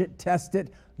 challenge it, test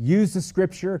it, use the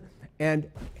scripture, and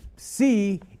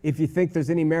see if you think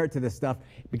there's any merit to this stuff,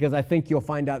 because I think you'll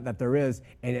find out that there is,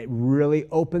 and it really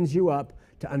opens you up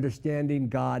to understanding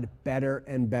God better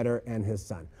and better and His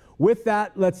Son. With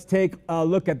that, let's take a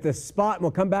look at this spot, and we'll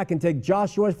come back and take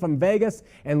Joshua from Vegas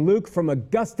and Luke from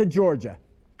Augusta, Georgia.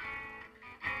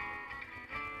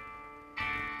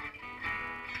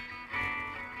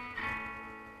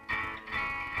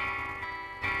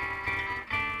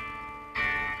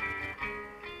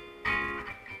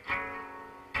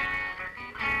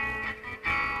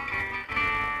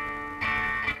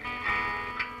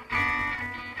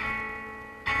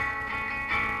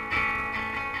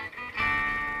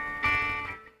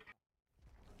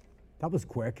 That was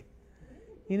quick.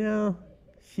 You know,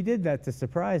 she did that to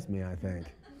surprise me, I think.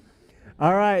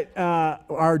 All right,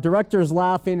 our director's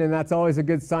laughing, and that's always a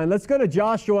good sign. Let's go to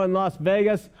Joshua in Las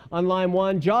Vegas on line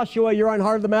 1. Joshua, you're on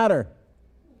Heart of the Matter.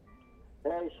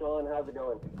 Hey, Sean, how's it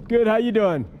going? Good, how you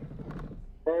doing?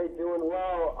 Hey, doing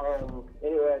well.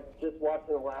 Anyway, just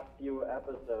watching the last few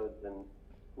episodes, and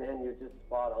man, you're just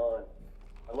spot on.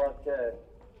 I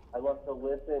love to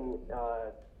listen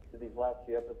to these last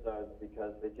few episodes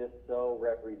because they just so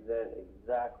represent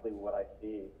exactly what I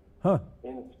see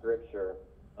in Scripture.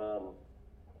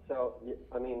 So,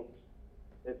 I mean,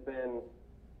 it's been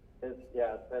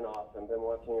awesome. Been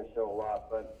watching your show a lot,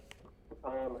 but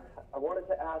I wanted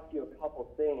to ask you a couple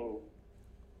things.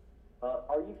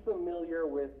 Are you familiar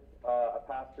with a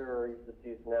pastor I used to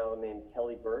see now named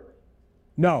Kelly Burks?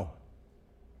 No.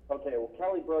 Okay, well,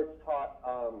 Kelly Burks taught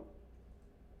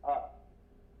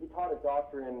he taught a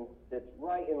doctrine that's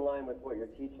right in line with what you're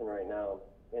teaching right now,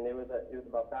 and it was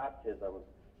about baptism,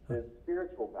 the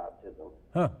spiritual baptism.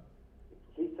 Huh.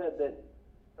 He said that,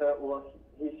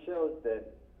 he shows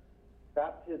that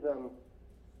baptism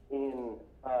in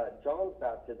John's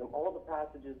baptism, all the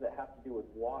passages that have to do with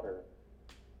water,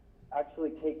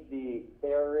 actually take the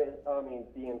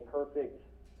imperfect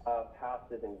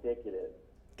passive indicative.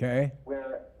 Okay.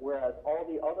 Whereas all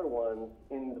the other ones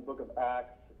in the book of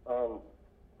Acts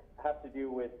have to do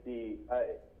with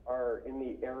are in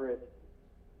the aorist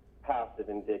passive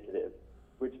indicative,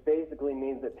 which basically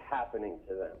means it's happening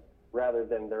to them rather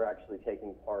than they're actually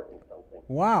taking part in something.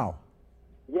 Wow.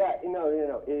 Yeah,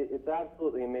 it's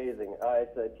absolutely amazing.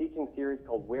 It's a teaching series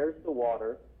called Where's the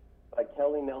Water by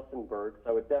Kelly Nelson Burks.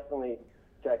 I would definitely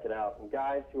check it out. And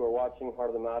guys who are watching Heart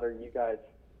of the Matter, you guys,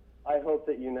 I hope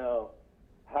that you know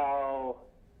how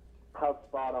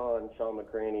spot on Sean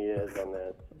McCraney is on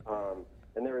this.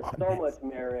 And there is so much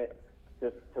merit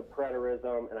to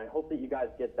preterism, and I hope that you guys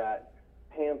get that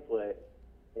pamphlet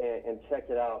and check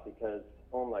it out because,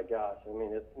 oh my gosh, I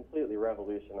mean, it's completely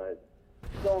revolutionized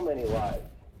so many lives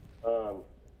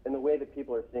in the way that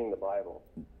people are seeing the Bible.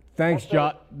 Thanks,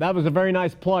 Josh. That was a very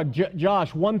nice plug.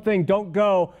 Josh, one thing, don't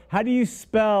go. How do you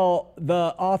spell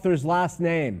the author's last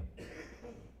name?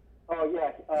 Oh,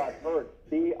 yeah, Burks,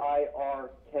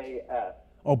 B-I-R-K-S.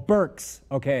 Oh, Burks.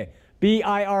 Okay.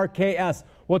 B-I-R-K-S.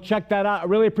 We'll check that out. I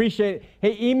really appreciate it.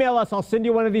 Hey, email us. I'll send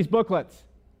you one of these booklets.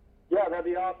 Yeah, that'd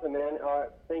be awesome, man.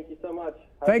 Thank you so much.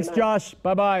 Thanks, Josh.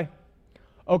 Bye-bye.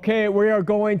 Okay, we are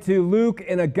going to Luke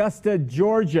in Augusta,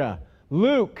 Georgia.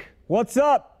 Luke, what's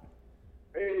up?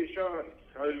 Hey, Sean.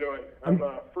 How you doing? I'm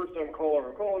a first-time caller.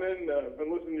 I'm calling in. I've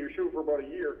been listening to your show for about a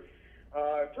year.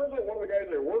 It turns out one of the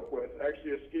guys I work with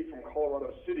actually escaped from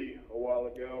Colorado City a while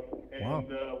ago. And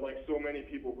like so many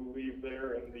people who leave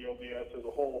there and the LDS as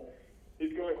a whole,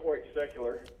 he's going quite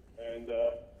secular. And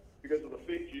because of the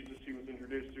fake Jesus he was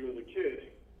introduced to as a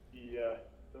kid, he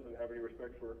doesn't have any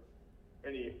respect for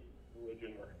any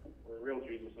religion or real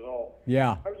Jesus at all.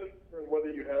 Yeah. I was just wondering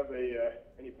whether you have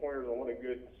any pointers on what a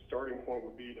good starting point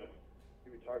would be to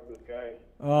maybe talk to this guy.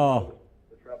 Oh.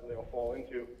 The trap they'll fall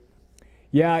into.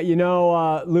 Yeah,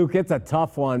 Luke, it's a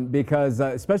tough one because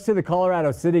especially the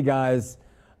Colorado City guys,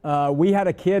 we had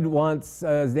a kid once,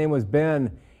 his name was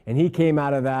Ben, and he came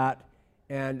out of that,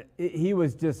 and he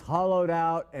was just hollowed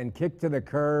out and kicked to the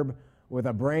curb with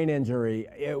a brain injury.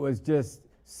 It was just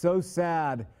so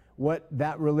sad what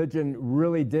that religion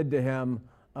really did to him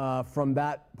from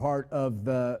that part of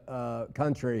the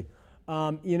country.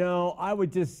 You know, I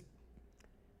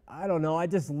don't know, I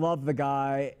just love the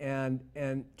guy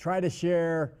and try to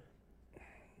share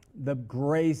the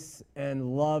grace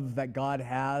and love that God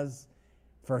has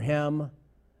for him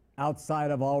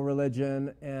outside of all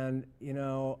religion. And, you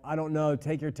know, I don't know,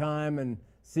 take your time and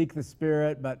seek the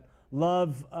Spirit, but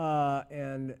love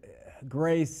and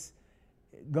grace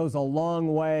goes a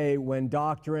long way when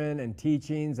doctrine and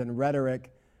teachings and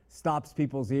rhetoric stops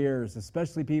people's ears,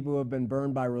 especially people who have been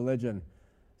burned by religion.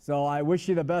 So I wish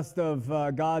you the best of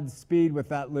God's speed with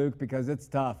that, Luke, because it's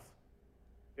tough.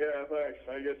 Yeah, thanks.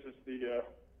 I guess it's the,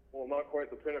 well, not quite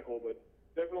the pinnacle, but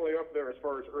definitely up there as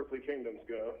far as earthly kingdoms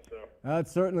go. So. It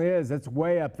certainly is. It's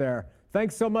way up there.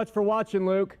 Thanks so much for watching,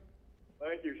 Luke.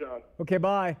 Thank you, Sean. Okay,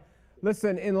 bye.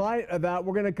 Listen, in light of that,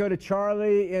 we're going to go to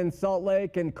Charlie in Salt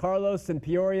Lake and Carlos in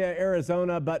Peoria,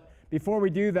 Arizona. But before we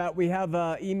do that, we have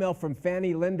an email from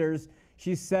Fanny Linders.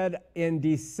 She said, in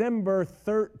December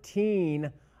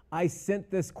 13, I sent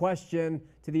this question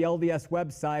to the LDS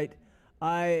website.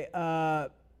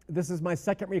 This is my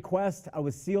second request. I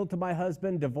was sealed to my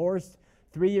husband, divorced.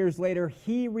 3 years later,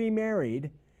 he remarried.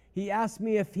 He asked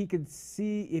me if he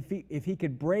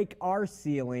could break our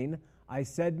sealing. I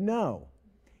said no.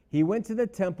 He went to the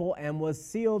temple and was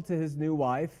sealed to his new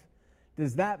wife.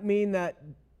 Does that mean that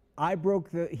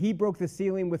he broke the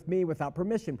sealing with me without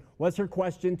permission? Was her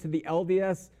question to the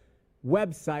LDS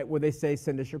website where they say,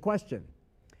 send us your question.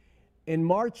 In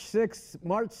March 6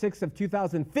 of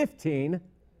 2015,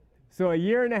 so a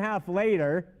year and a half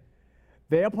later,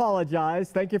 they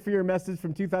apologized. Thank you for your message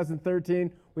from 2013.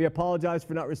 We apologize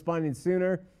for not responding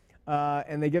sooner.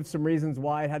 And they give some reasons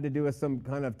why it had to do with some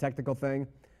kind of technical thing.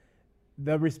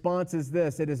 The response is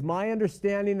this: it is my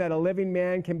understanding that a living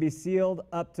man can be sealed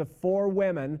up to 4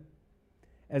 women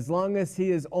as long as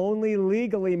he is only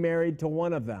legally married to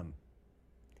one of them.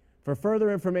 For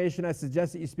further information, I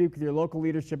suggest that you speak with your local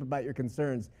leadership about your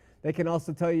concerns. They can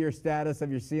also tell you your status of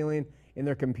your sealing in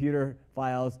their computer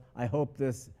files. I hope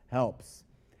this helps.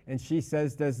 And she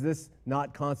says, does this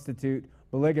not constitute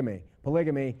polygamy?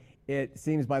 Polygamy, it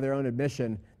seems by their own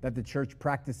admission that the church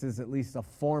practices at least a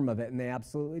form of it, and they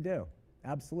absolutely do.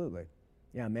 Absolutely.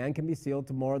 Yeah, a man can be sealed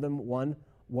to more than one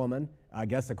woman. I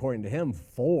guess according to him,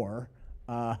 4.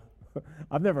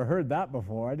 I've never heard that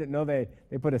before. I didn't know they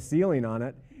put a ceiling on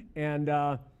it. And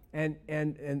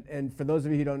for those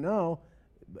of you who don't know,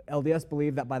 LDS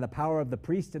believe that by the power of the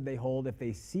priesthood they hold, if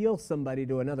they seal somebody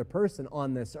to another person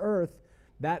on this earth,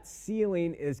 that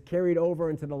sealing is carried over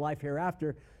into the life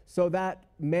hereafter. So that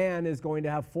man is going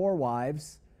to have 4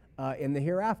 wives in the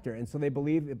hereafter. And so they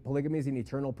believe that polygamy is an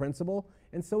eternal principle,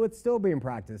 and so it's still being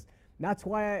practiced. That's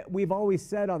why we've always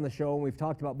said on the show, and we've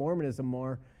talked about Mormonism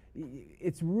more,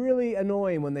 it's really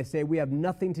annoying when they say we have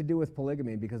nothing to do with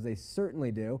polygamy, because they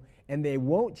certainly do, and they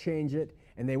won't change it,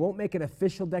 and they won't make an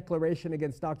official declaration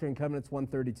against Doctrine and Covenants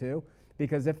 132,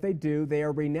 because if they do, they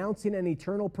are renouncing an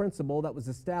eternal principle that was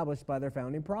established by their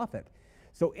founding prophet.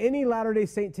 So any Latter-day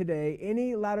Saint today,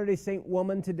 any Latter-day Saint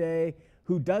woman today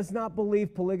who does not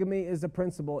believe polygamy is a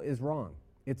principle is wrong.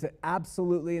 It's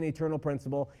absolutely an eternal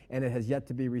principle, and it has yet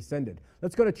to be rescinded.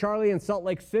 Let's go to Charlie in Salt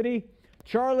Lake City.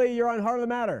 Charlie, you're on Heart of the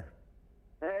Matter.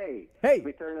 Hey. Hey. Let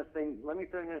me turn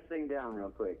this thing down real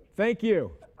quick. Thank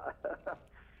you.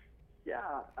 Yeah.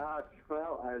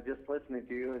 Well, I was just listening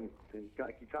to you, and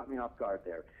you caught me off guard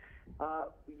there.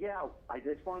 Yeah. I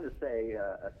just wanted to say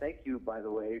thank you, by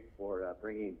the way, for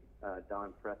bringing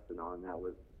Don Preston on.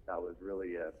 That was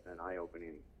really an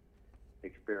eye-opening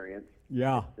experience.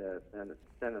 Yeah. It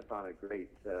sent us on a great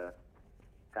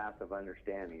path of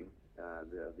understanding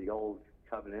the old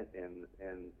covenant,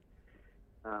 and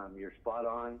you're spot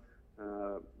on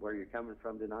where you're coming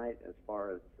from tonight as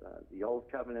far as the old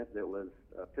covenant that was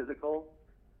physical,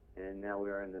 and now we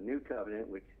are in the new covenant,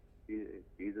 which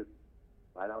Jesus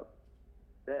right out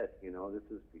said, this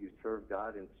is, you serve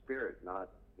God in spirit, not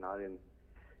in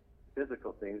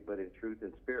physical things, but in truth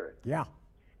and spirit. Yeah.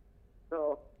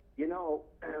 So,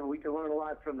 we can learn a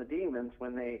lot from the demons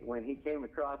when he came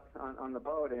across on the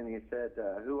boat, and he said,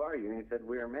 who are you? And he said,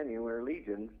 we are many, and we are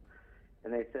legions.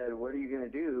 And they said, what are you going to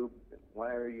do?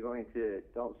 Why are you going to,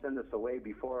 don't send us away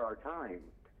before our time?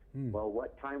 Well,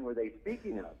 what time were they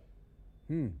speaking of?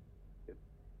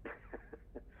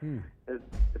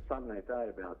 It's something I thought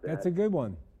about that. That's a good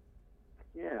one.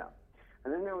 Yeah.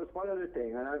 And then there was one other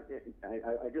thing, and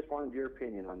I just wanted your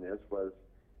opinion on this, was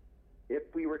if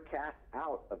we were cast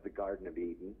out of the Garden of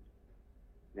Eden,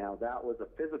 now that was a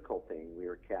physical thing. We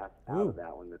were cast out of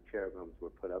that when the cherubims were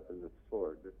put up in the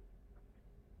sword.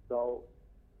 So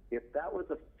if that was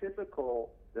a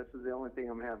physical, this is the only thing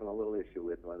I'm having a little issue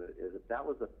with, is if that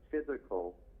was a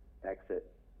physical exit,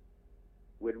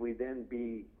 would we then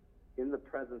be in the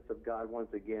presence of God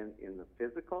once again in the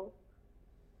physical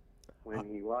when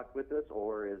he walked with us,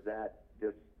 or is that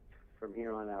just from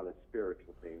here on out a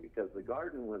spiritual thing? Because the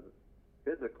garden was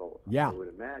physical, Yeah. I would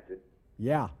imagine.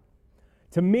 Yeah.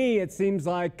 To me, it seems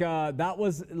like that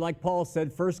was, like Paul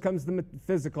said, first comes the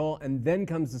physical and then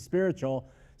comes the spiritual.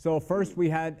 So first we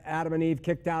had Adam and Eve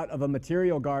kicked out of a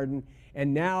material garden,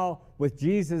 and now with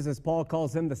Jesus, as Paul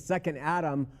calls him, the second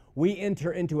Adam, we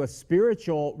enter into a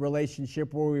spiritual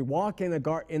relationship where we walk in the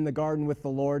garden with the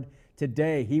Lord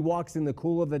today. He walks in the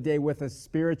cool of the day with us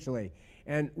spiritually.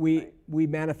 And we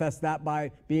manifest that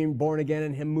by being born again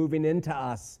and him moving into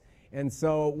us. And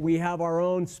so we have our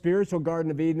own spiritual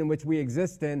Garden of Eden in which we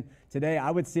exist in today.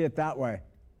 I would see it that way.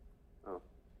 Oh,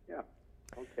 yeah.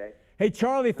 Okay. Hey,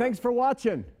 Charlie, thanks for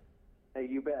watching. Hey,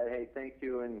 you bet. Hey, thank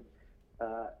you. And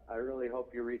I really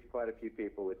hope you reach quite a few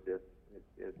people with this.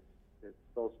 It's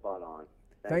so spot on.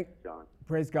 Thanks, John.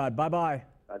 Praise God. Bye-bye.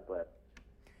 God bless.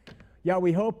 Yeah,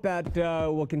 we hope that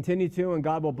we'll continue to, and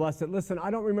God will bless it. Listen, I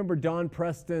don't remember Don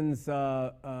Preston's,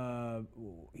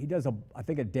 he does, I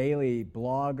think, a daily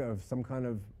blog of some kind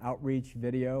of outreach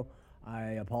video.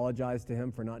 I apologize to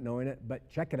him for not knowing it, but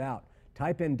check it out.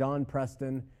 Type in Don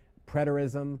Preston,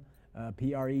 Preterism,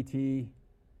 Preterism,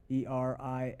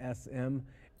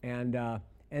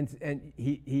 and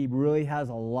he really has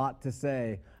a lot to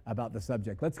say about the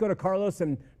subject. Let's go to Carlos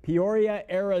in Peoria,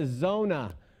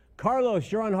 Arizona.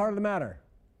 Carlos, you're on Heart of the Matter.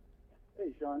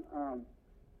 Hey, Sean.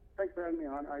 Thanks for having me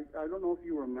on. I don't know if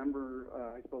you remember,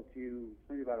 I spoke to you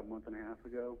maybe about a month and a half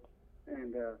ago,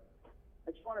 and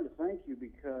I just wanted to thank you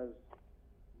because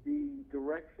the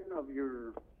direction of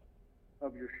your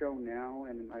show now,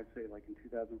 and I'd say like in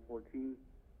 2014,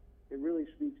 it really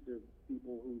speaks to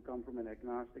people who come from an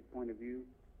agnostic point of view,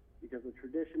 because the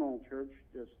traditional church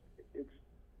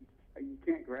you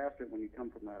can't grasp it when you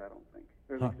come from that, I don't think,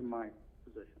 or at least in my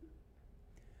position.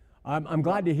 I'm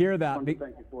glad to hear that. Thank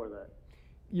you for that.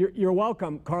 You're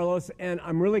welcome, Carlos, and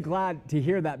I'm really glad to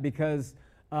hear that because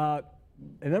a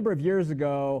number of years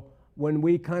ago,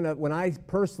 when I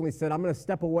personally said I'm going to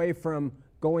step away from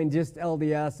going just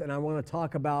LDS and I want to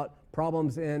talk about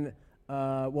problems in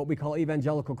what we call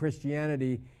evangelical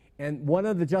Christianity, and one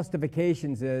of the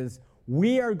justifications is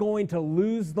we are going to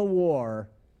lose the war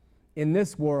in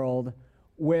this world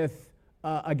with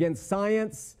against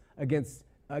science, against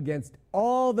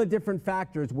all the different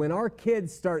factors. When our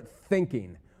kids start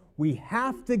thinking, we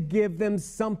have to give them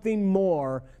something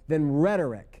more than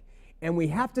rhetoric. And we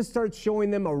have to start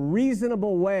showing them a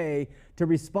reasonable way to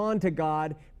respond to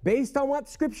God based on what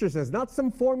Scripture says, not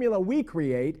some formula we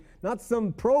create, not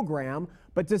some program,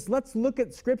 but just let's look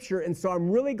at Scripture. And so I'm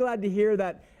really glad to hear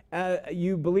that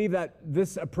you believe that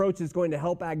this approach is going to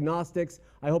help agnostics.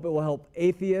 I hope it will help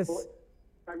atheists. Well,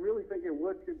 I really think it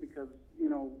would too, because,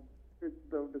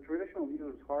 the traditional view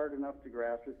is hard enough to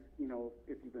grasp if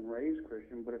you've been raised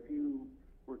Christian, but if you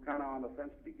were kind of on the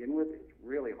fence to begin with, it's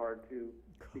really hard to,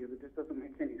 because it just doesn't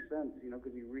make any sense,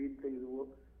 because you read things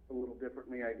a little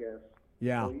differently, I guess.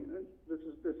 Yeah. So,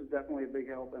 this is definitely a big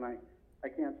help, and I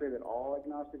can't say that all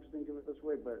agnostics think of it this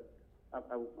way, but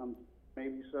I'm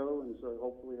maybe so, and so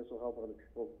hopefully this will help other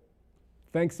people.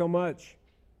 Thanks so much.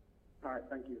 All right,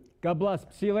 thank you. God bless.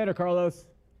 See you later, Carlos.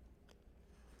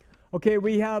 Okay,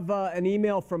 we have an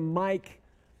email from Mike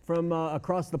from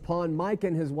across the pond. Mike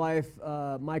and his wife,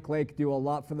 Mike Lake, do a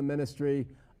lot for the ministry.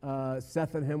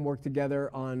 Seth and him work together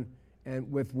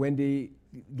with Wendy,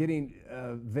 getting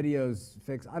videos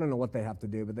fixed. I don't know what they have to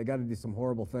do, but they got to do some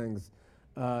horrible things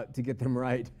to get them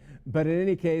right. But in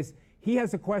any case, he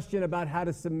has a question about how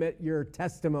to submit your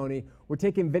testimony. We're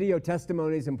taking video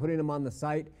testimonies and putting them on the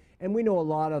site. And we know a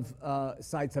lot of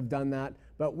sites have done that,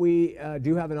 but we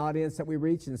do have an audience that we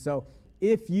reach. And so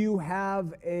if you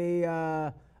have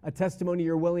a testimony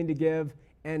you're willing to give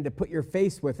and to put your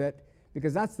face with it,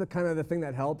 because that's the kind of the thing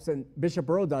that helps, and Bishop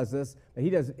Earl does this, he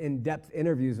does in-depth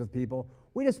interviews with people.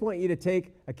 We just want you to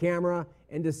take a camera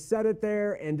and just set it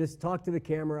there and just talk to the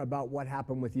camera about what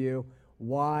happened with you,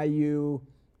 why you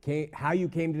came, how you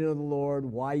came to know the Lord,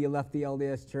 why you left the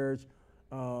LDS Church,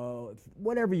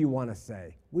 whatever you want to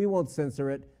say. We won't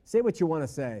censor it. Say what you want to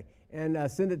say and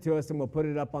send it to us and we'll put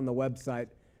it up on the website.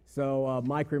 So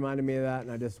Mike reminded me of that,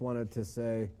 and I just wanted to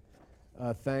say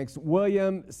thanks.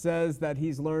 William says that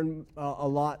he's learned a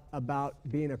lot about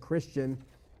being a Christian.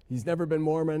 He's never been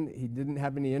Mormon. He didn't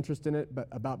have any interest in it, but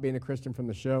about being a Christian from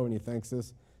the show, and he thanks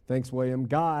us. Thanks, William.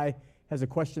 Guy has a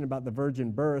question about the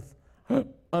virgin birth.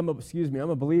 I'm a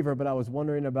believer, but I was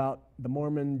wondering about the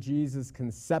Mormon Jesus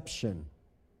conception.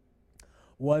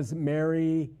 Was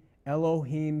Mary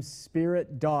Elohim's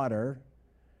spirit daughter?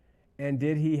 And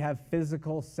did he have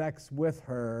physical sex with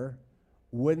her?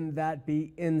 Wouldn't that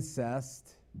be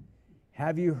incest?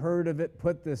 Have you heard of it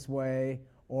put this way,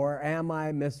 or am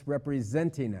I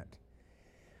misrepresenting it?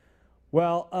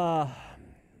 Well,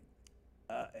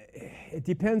 it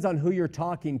depends on who you're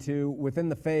talking to within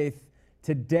the faith.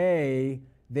 Today,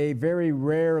 they very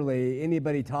rarely,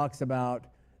 anybody talks about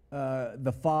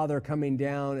the Father coming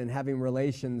down and having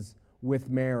relations with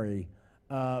Mary.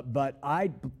 But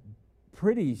I'm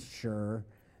pretty sure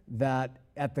that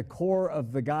at the core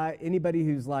of the guy, anybody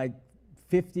who's like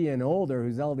 50 and older,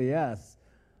 who's LDS,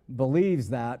 believes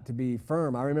that to be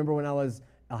firm. I remember when I was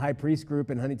a high priest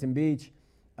group in Huntington Beach,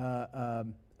 a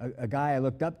guy I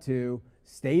looked up to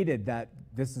stated that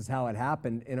this is how it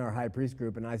happened in our high priest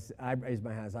group, and I raised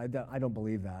my hands. I don't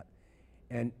believe that.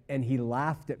 And he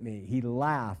laughed at me. He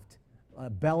laughed, a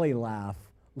belly laugh,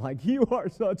 like, you are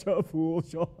such a fool,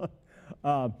 Sean,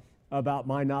 about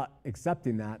my not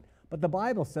accepting that. But the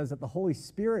Bible says that the Holy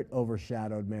Spirit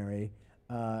overshadowed Mary,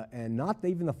 and not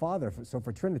even the Father. So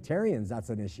for Trinitarians, that's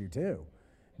an issue too,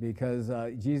 because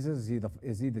Jesus,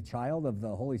 is he the child of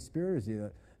the Holy Spirit, or is he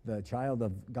the child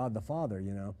of God the Father,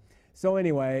 you know? So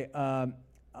anyway,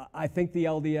 I think the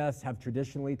LDS have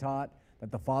traditionally taught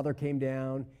that the Father came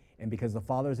down, and because the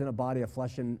Father's in a body of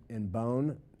flesh and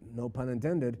bone, no pun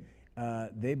intended,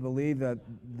 they believe that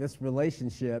this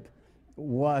relationship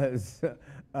was,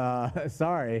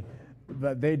 sorry,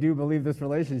 but they do believe this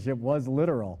relationship was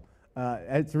literal.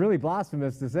 It's really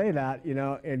blasphemous to say that, you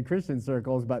know, in Christian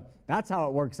circles, but that's how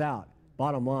it works out,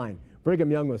 bottom line. Brigham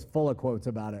Young was full of quotes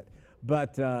about it.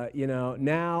 But, you know,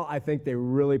 now I think they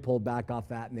really pulled back off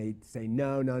that, and they say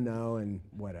no, no, no, and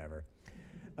whatever.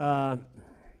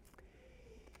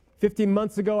 15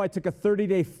 months ago, I took a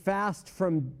 30-day fast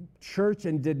from church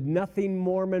and did nothing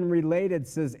Mormon-related,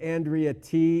 says Andrea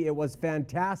T. It was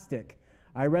fantastic.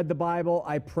 I read the Bible.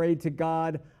 I prayed to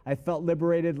God. I felt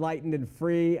liberated, lightened, and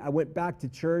free. I went back to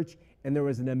church, and there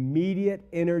was an immediate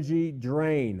energy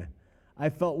drain. I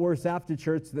felt worse after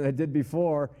church than I did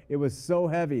before. It was so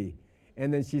heavy.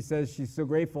 And then she says she's so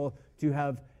grateful to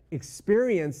have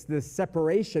experienced this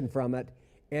separation from it,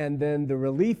 and then the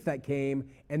relief that came,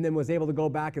 and then was able to go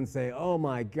back and say, oh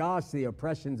my gosh, the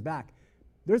oppression's back.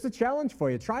 There's a challenge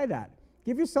for you. Try that.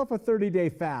 Give yourself a 30-day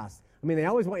fast. I mean, they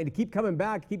always want you to keep coming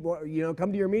back,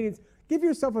 come to your meetings. Give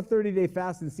yourself a 30-day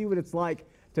fast and see what it's like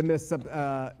to miss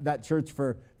that church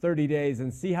for 30 days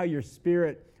and see how your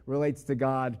spirit relates to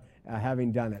God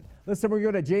having done it. Listen, we're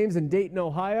going to go to James in Dayton,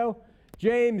 Ohio.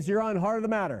 James, you're on Heart of the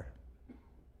Matter.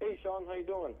 Hey, Sean, how you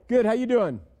doing? Good. How you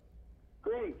doing?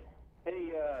 Great.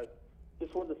 Hey,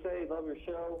 just wanted to say, love your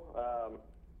show.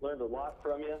 Learned a lot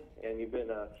from you, and you've been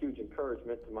a huge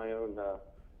encouragement to my own,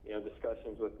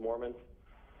 discussions with Mormons.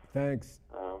 Thanks.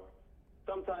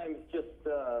 Sometimes just,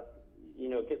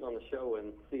 getting on the show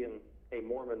and seeing a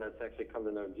Mormon that's actually come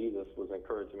to know Jesus was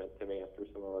encouragement to me after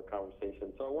some of our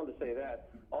conversations. So I wanted to say that.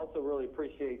 Also really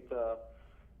appreciate, a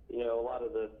lot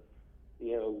of the,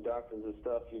 doctrines and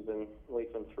stuff you've been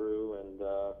leafing through, and,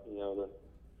 the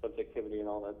subjectivity and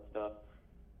all that stuff.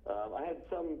 I had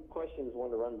some questions I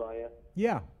wanted to run by you.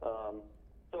 Yeah.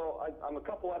 So I'm a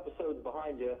couple episodes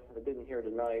behind you. I didn't hear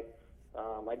tonight.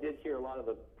 I did hear a lot of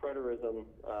the preterism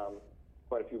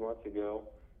quite a few months ago,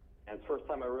 and it's the first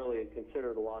time I really had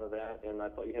considered a lot of that, and I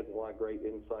thought you had a lot of great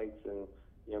insights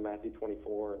in Matthew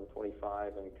 24 and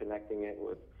 25 and connecting it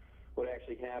with what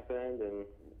actually happened, and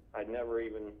I never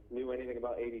even knew anything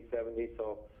about 80-70,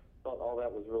 so thought all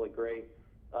that was really great.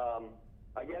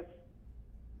 I guess,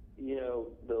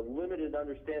 the limited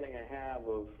understanding I have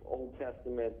of Old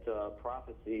Testament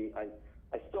prophecy,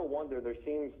 I still wonder, there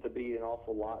seems to be an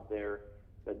awful lot there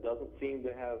that doesn't seem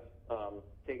to have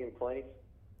taken place.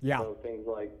 Yeah. So things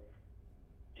like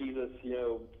Jesus,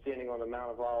 standing on the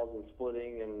Mount of Olives and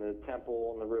splitting, and the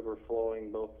temple and the river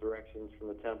flowing both directions from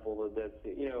the temple to the Dead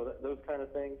Sea, those kind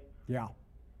of things. Yeah.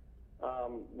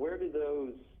 Where do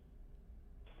those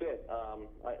fit?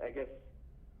 I guess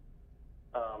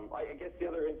the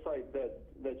other insight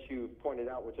that you pointed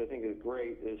out, which I think is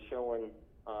great, is showing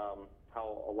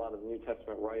how a lot of the New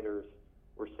Testament writers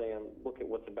were saying, look at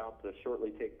what's about to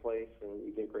shortly take place, and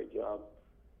you did a great job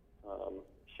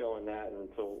showing that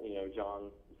until, John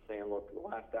saying, look, the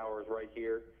last hour is right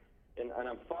here. And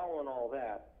I'm following all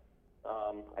that.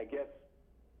 I guess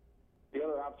the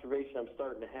other observation I'm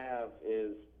starting to have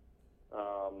is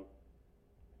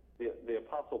the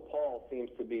Apostle Paul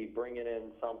seems to be bringing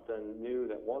in something new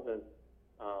that wasn't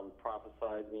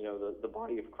prophesied, the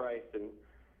body of Christ. And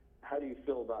how do you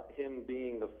feel about him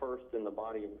being the first in the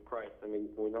body of Christ? I mean,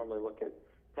 we normally look at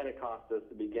Pentecost as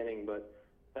the beginning, but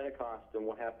Pentecost and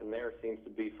what happened there seems to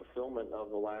be fulfillment of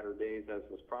the latter days as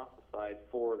was prophesied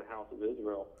for the house of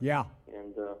Israel. Yeah.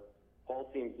 And Paul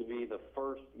seems to be the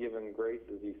first given grace,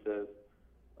 as he says.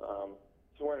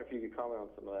 Just wondering if you could comment on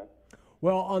some of that.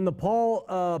 Well, on the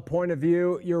Paul point of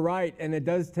view, you're right, and it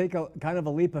does take a kind of a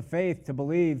leap of faith to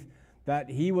believe that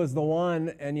he was the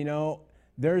one. And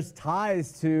there's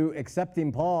ties to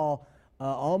accepting Paul,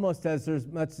 almost as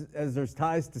much as there's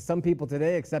ties to some people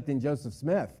today accepting Joseph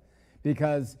Smith,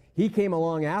 because he came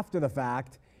along after the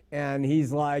fact, and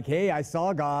he's like, "Hey, I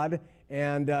saw God,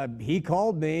 and he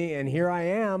called me, and here I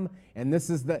am." And this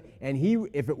is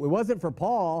if it wasn't for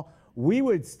Paul, we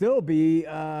would still be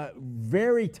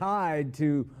very tied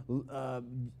to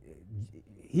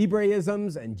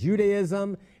Hebraisms and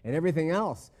Judaism and everything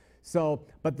else. So,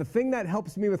 but the thing that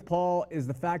helps me with Paul is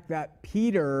the fact that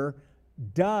Peter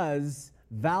does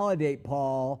validate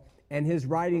Paul and his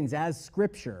writings as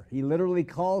scripture. He literally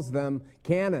calls them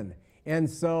canon. And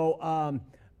so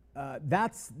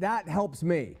that helps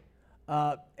me.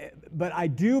 But I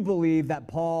do believe that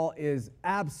Paul is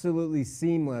absolutely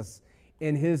seamless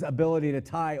in his ability to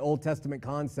tie Old Testament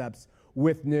concepts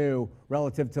with new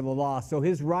relative to the law. So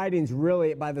his writings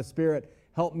really, by the Spirit,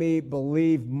 help me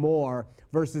believe more,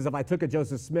 versus if I took a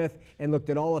Joseph Smith and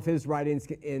looked at all of his writings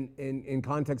in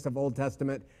context of Old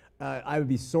Testament, I would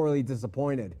be sorely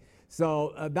disappointed.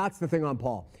 So that's the thing on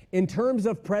Paul. In terms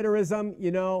of preterism,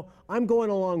 I'm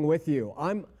going along with you.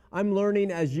 I'm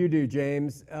learning as you do,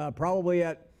 James. Probably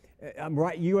I'm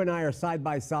right. You and I are side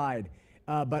by side.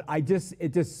 But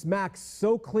it just smacks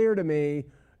so clear to me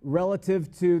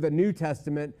relative to the New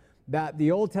Testament that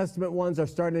the Old Testament ones are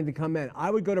starting to come in.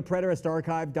 I would go to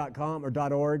preteristarchive.com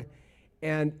or .org,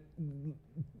 and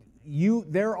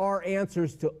there are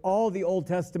answers to all the Old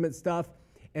Testament stuff,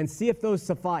 and see if those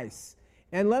suffice.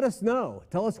 And let us know.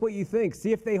 Tell us what you think.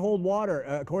 See if they hold water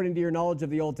according to your knowledge of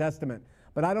the Old Testament.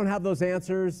 But I don't have those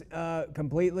answers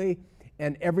completely,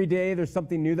 and every day there's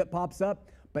something new that pops up.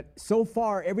 But so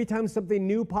far, every time something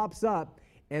new pops up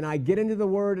and I get into the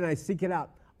Word and I seek it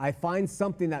out, I find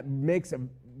something that makes a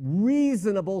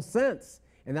reasonable sense.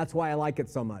 And that's why I like it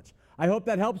so much. I hope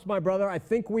that helps, my brother. I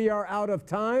think we are out of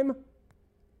time.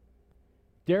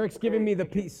 Derek's giving me the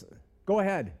peace. Go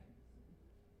ahead.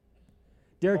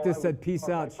 Derek just said peace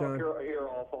out, Sean. Here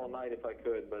all night if I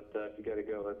could, but if you got to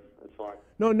go, that's fine.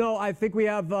 No, I think we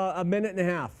have a minute and a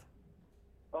half.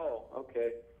 Oh,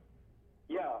 okay.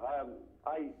 Yeah,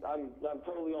 I'm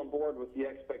totally on board with the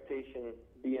expectation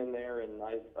being there, and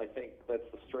I think that's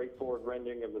the straightforward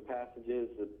rendering of the passages,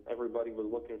 that everybody was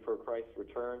looking for Christ's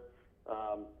return.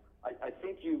 I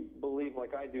think you believe,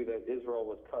 like I do, that Israel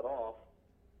was cut off.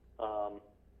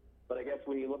 But I guess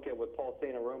when you look at what Paul's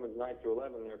saying in Romans 9 through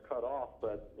 11, they're cut off,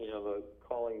 but the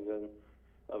callings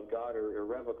of God are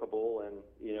irrevocable, and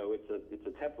it's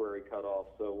a temporary cutoff.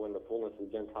 So when the fullness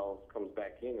of Gentiles comes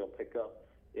back in, they'll pick up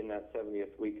in that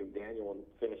 70th week of Daniel and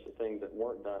finish the things that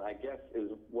weren't done, I guess, is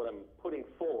what I'm putting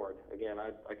forward. Again,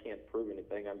 I can't prove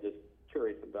anything. I'm just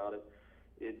curious about it.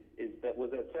 Is that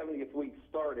was that 70th week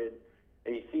started,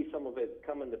 and you see some of it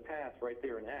coming to pass right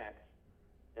there in Acts,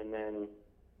 and then,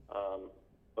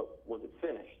 but was it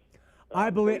finished? I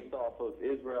believe based off of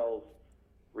Israel's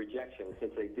rejection,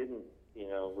 since they didn't,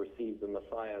 receive the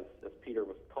Messiah as Peter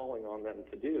was calling on them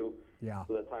to do. Yeah.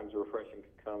 So that times of refreshing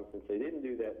could come. Since they didn't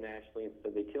do that nationally,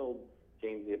 instead they killed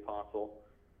James the Apostle.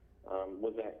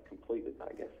 Was that completed,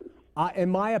 I guess? In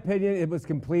my opinion, it was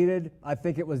completed. I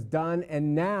think it was done.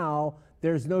 And now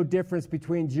there's no difference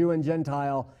between Jew and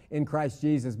Gentile in Christ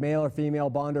Jesus, male or female,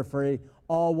 bond or free,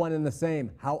 all one and the same.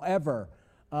 However,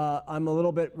 I'm a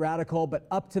little bit radical, but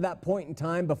up to that point in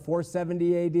time, before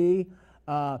 70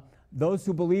 AD, those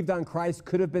who believed on Christ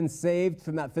could have been saved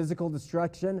from that physical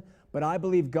destruction. But I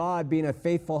believe God, being a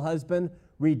faithful husband,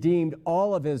 redeemed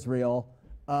all of Israel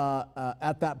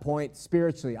at that point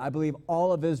spiritually. I believe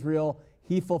all of Israel,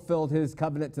 he fulfilled his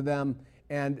covenant to them,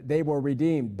 and they were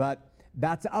redeemed. But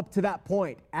that's up to that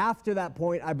point. After that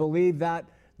point, I believe that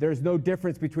there's no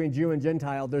difference between Jew and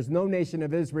Gentile. There's no nation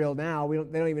of Israel now. They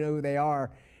don't even know who they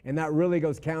are. And that really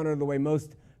goes counter to the way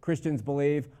most Christians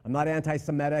believe. I'm not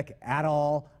anti-Semitic at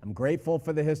all. I'm grateful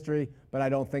for the history, but I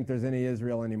don't think there's any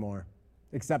Israel anymore,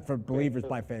 except for believers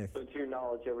by faith. So to your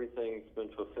knowledge, everything's been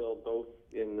fulfilled, both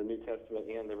in the New Testament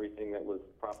and everything that was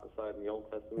prophesied in the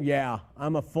Old Testament? Yeah,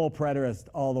 I'm a full preterist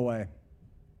all the way.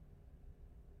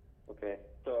 Okay.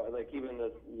 So, like, even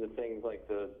the things like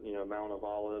the, Mount of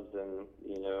Olives and,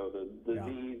 the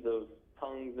disease of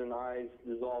tongues and eyes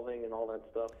dissolving and all that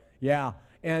stuff? Yeah,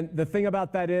 and the thing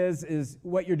about that is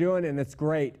what you're doing, and it's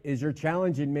great, is you're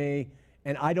challenging me,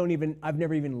 and I've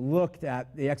never even looked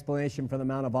at the explanation for the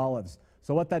Mount of Olives.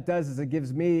 So what that does is it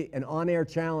gives me an on-air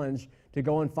challenge to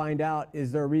go and find out,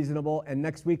 is there reasonable? And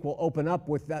next week we'll open up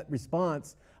with that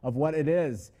response of what it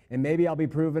is. And maybe I'll be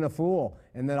proven a fool.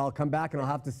 And then I'll come back and I'll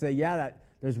have to say, yeah, that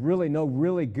there's really no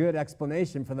really good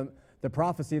explanation for the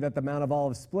prophecy that the Mount of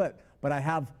Olives split. But I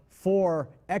have 4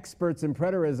 experts in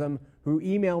preterism who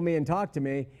email me and talk to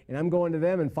me, and I'm going to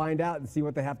them and find out and see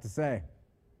what they have to say.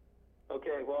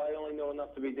 Okay, well, I only know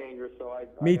enough to be dangerous, so I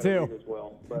Me gotta too. read as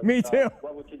well. But, Me too.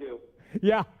 What would you do?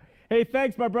 Yeah. Hey,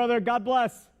 thanks, my brother. God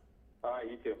bless. All right,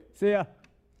 you too. See ya.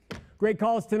 Great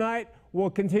calls tonight. We'll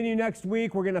continue next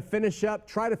week. We're going to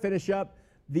try to finish up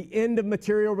the end of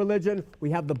material religion. We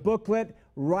have the booklet.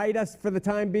 Write us for the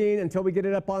time being until we get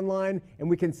it up online, and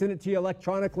we can send it to you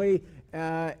electronically,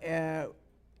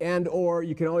 and or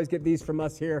you can always get these from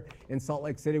us here in Salt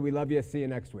Lake City. We love you. See you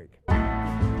next week.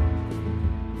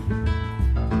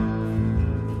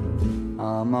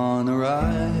 I'm on a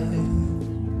ride,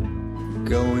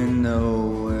 going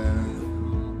nowhere.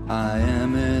 I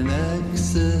am an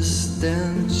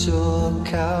existential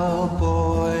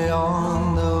cowboy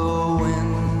on the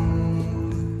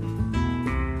wind,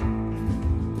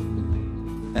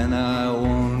 and I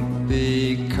won't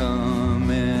be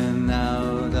coming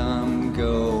out, I'm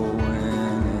going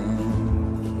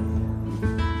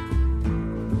in.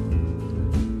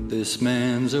 This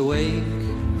man's awake,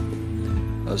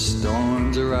 a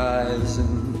storm's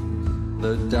arising,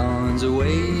 the dawn's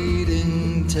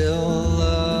awaiting till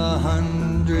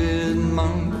 100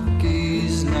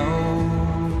 monkeys know.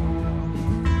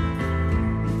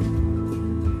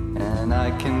 And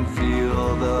I can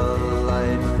feel the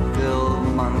light-filled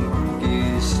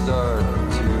monkeys start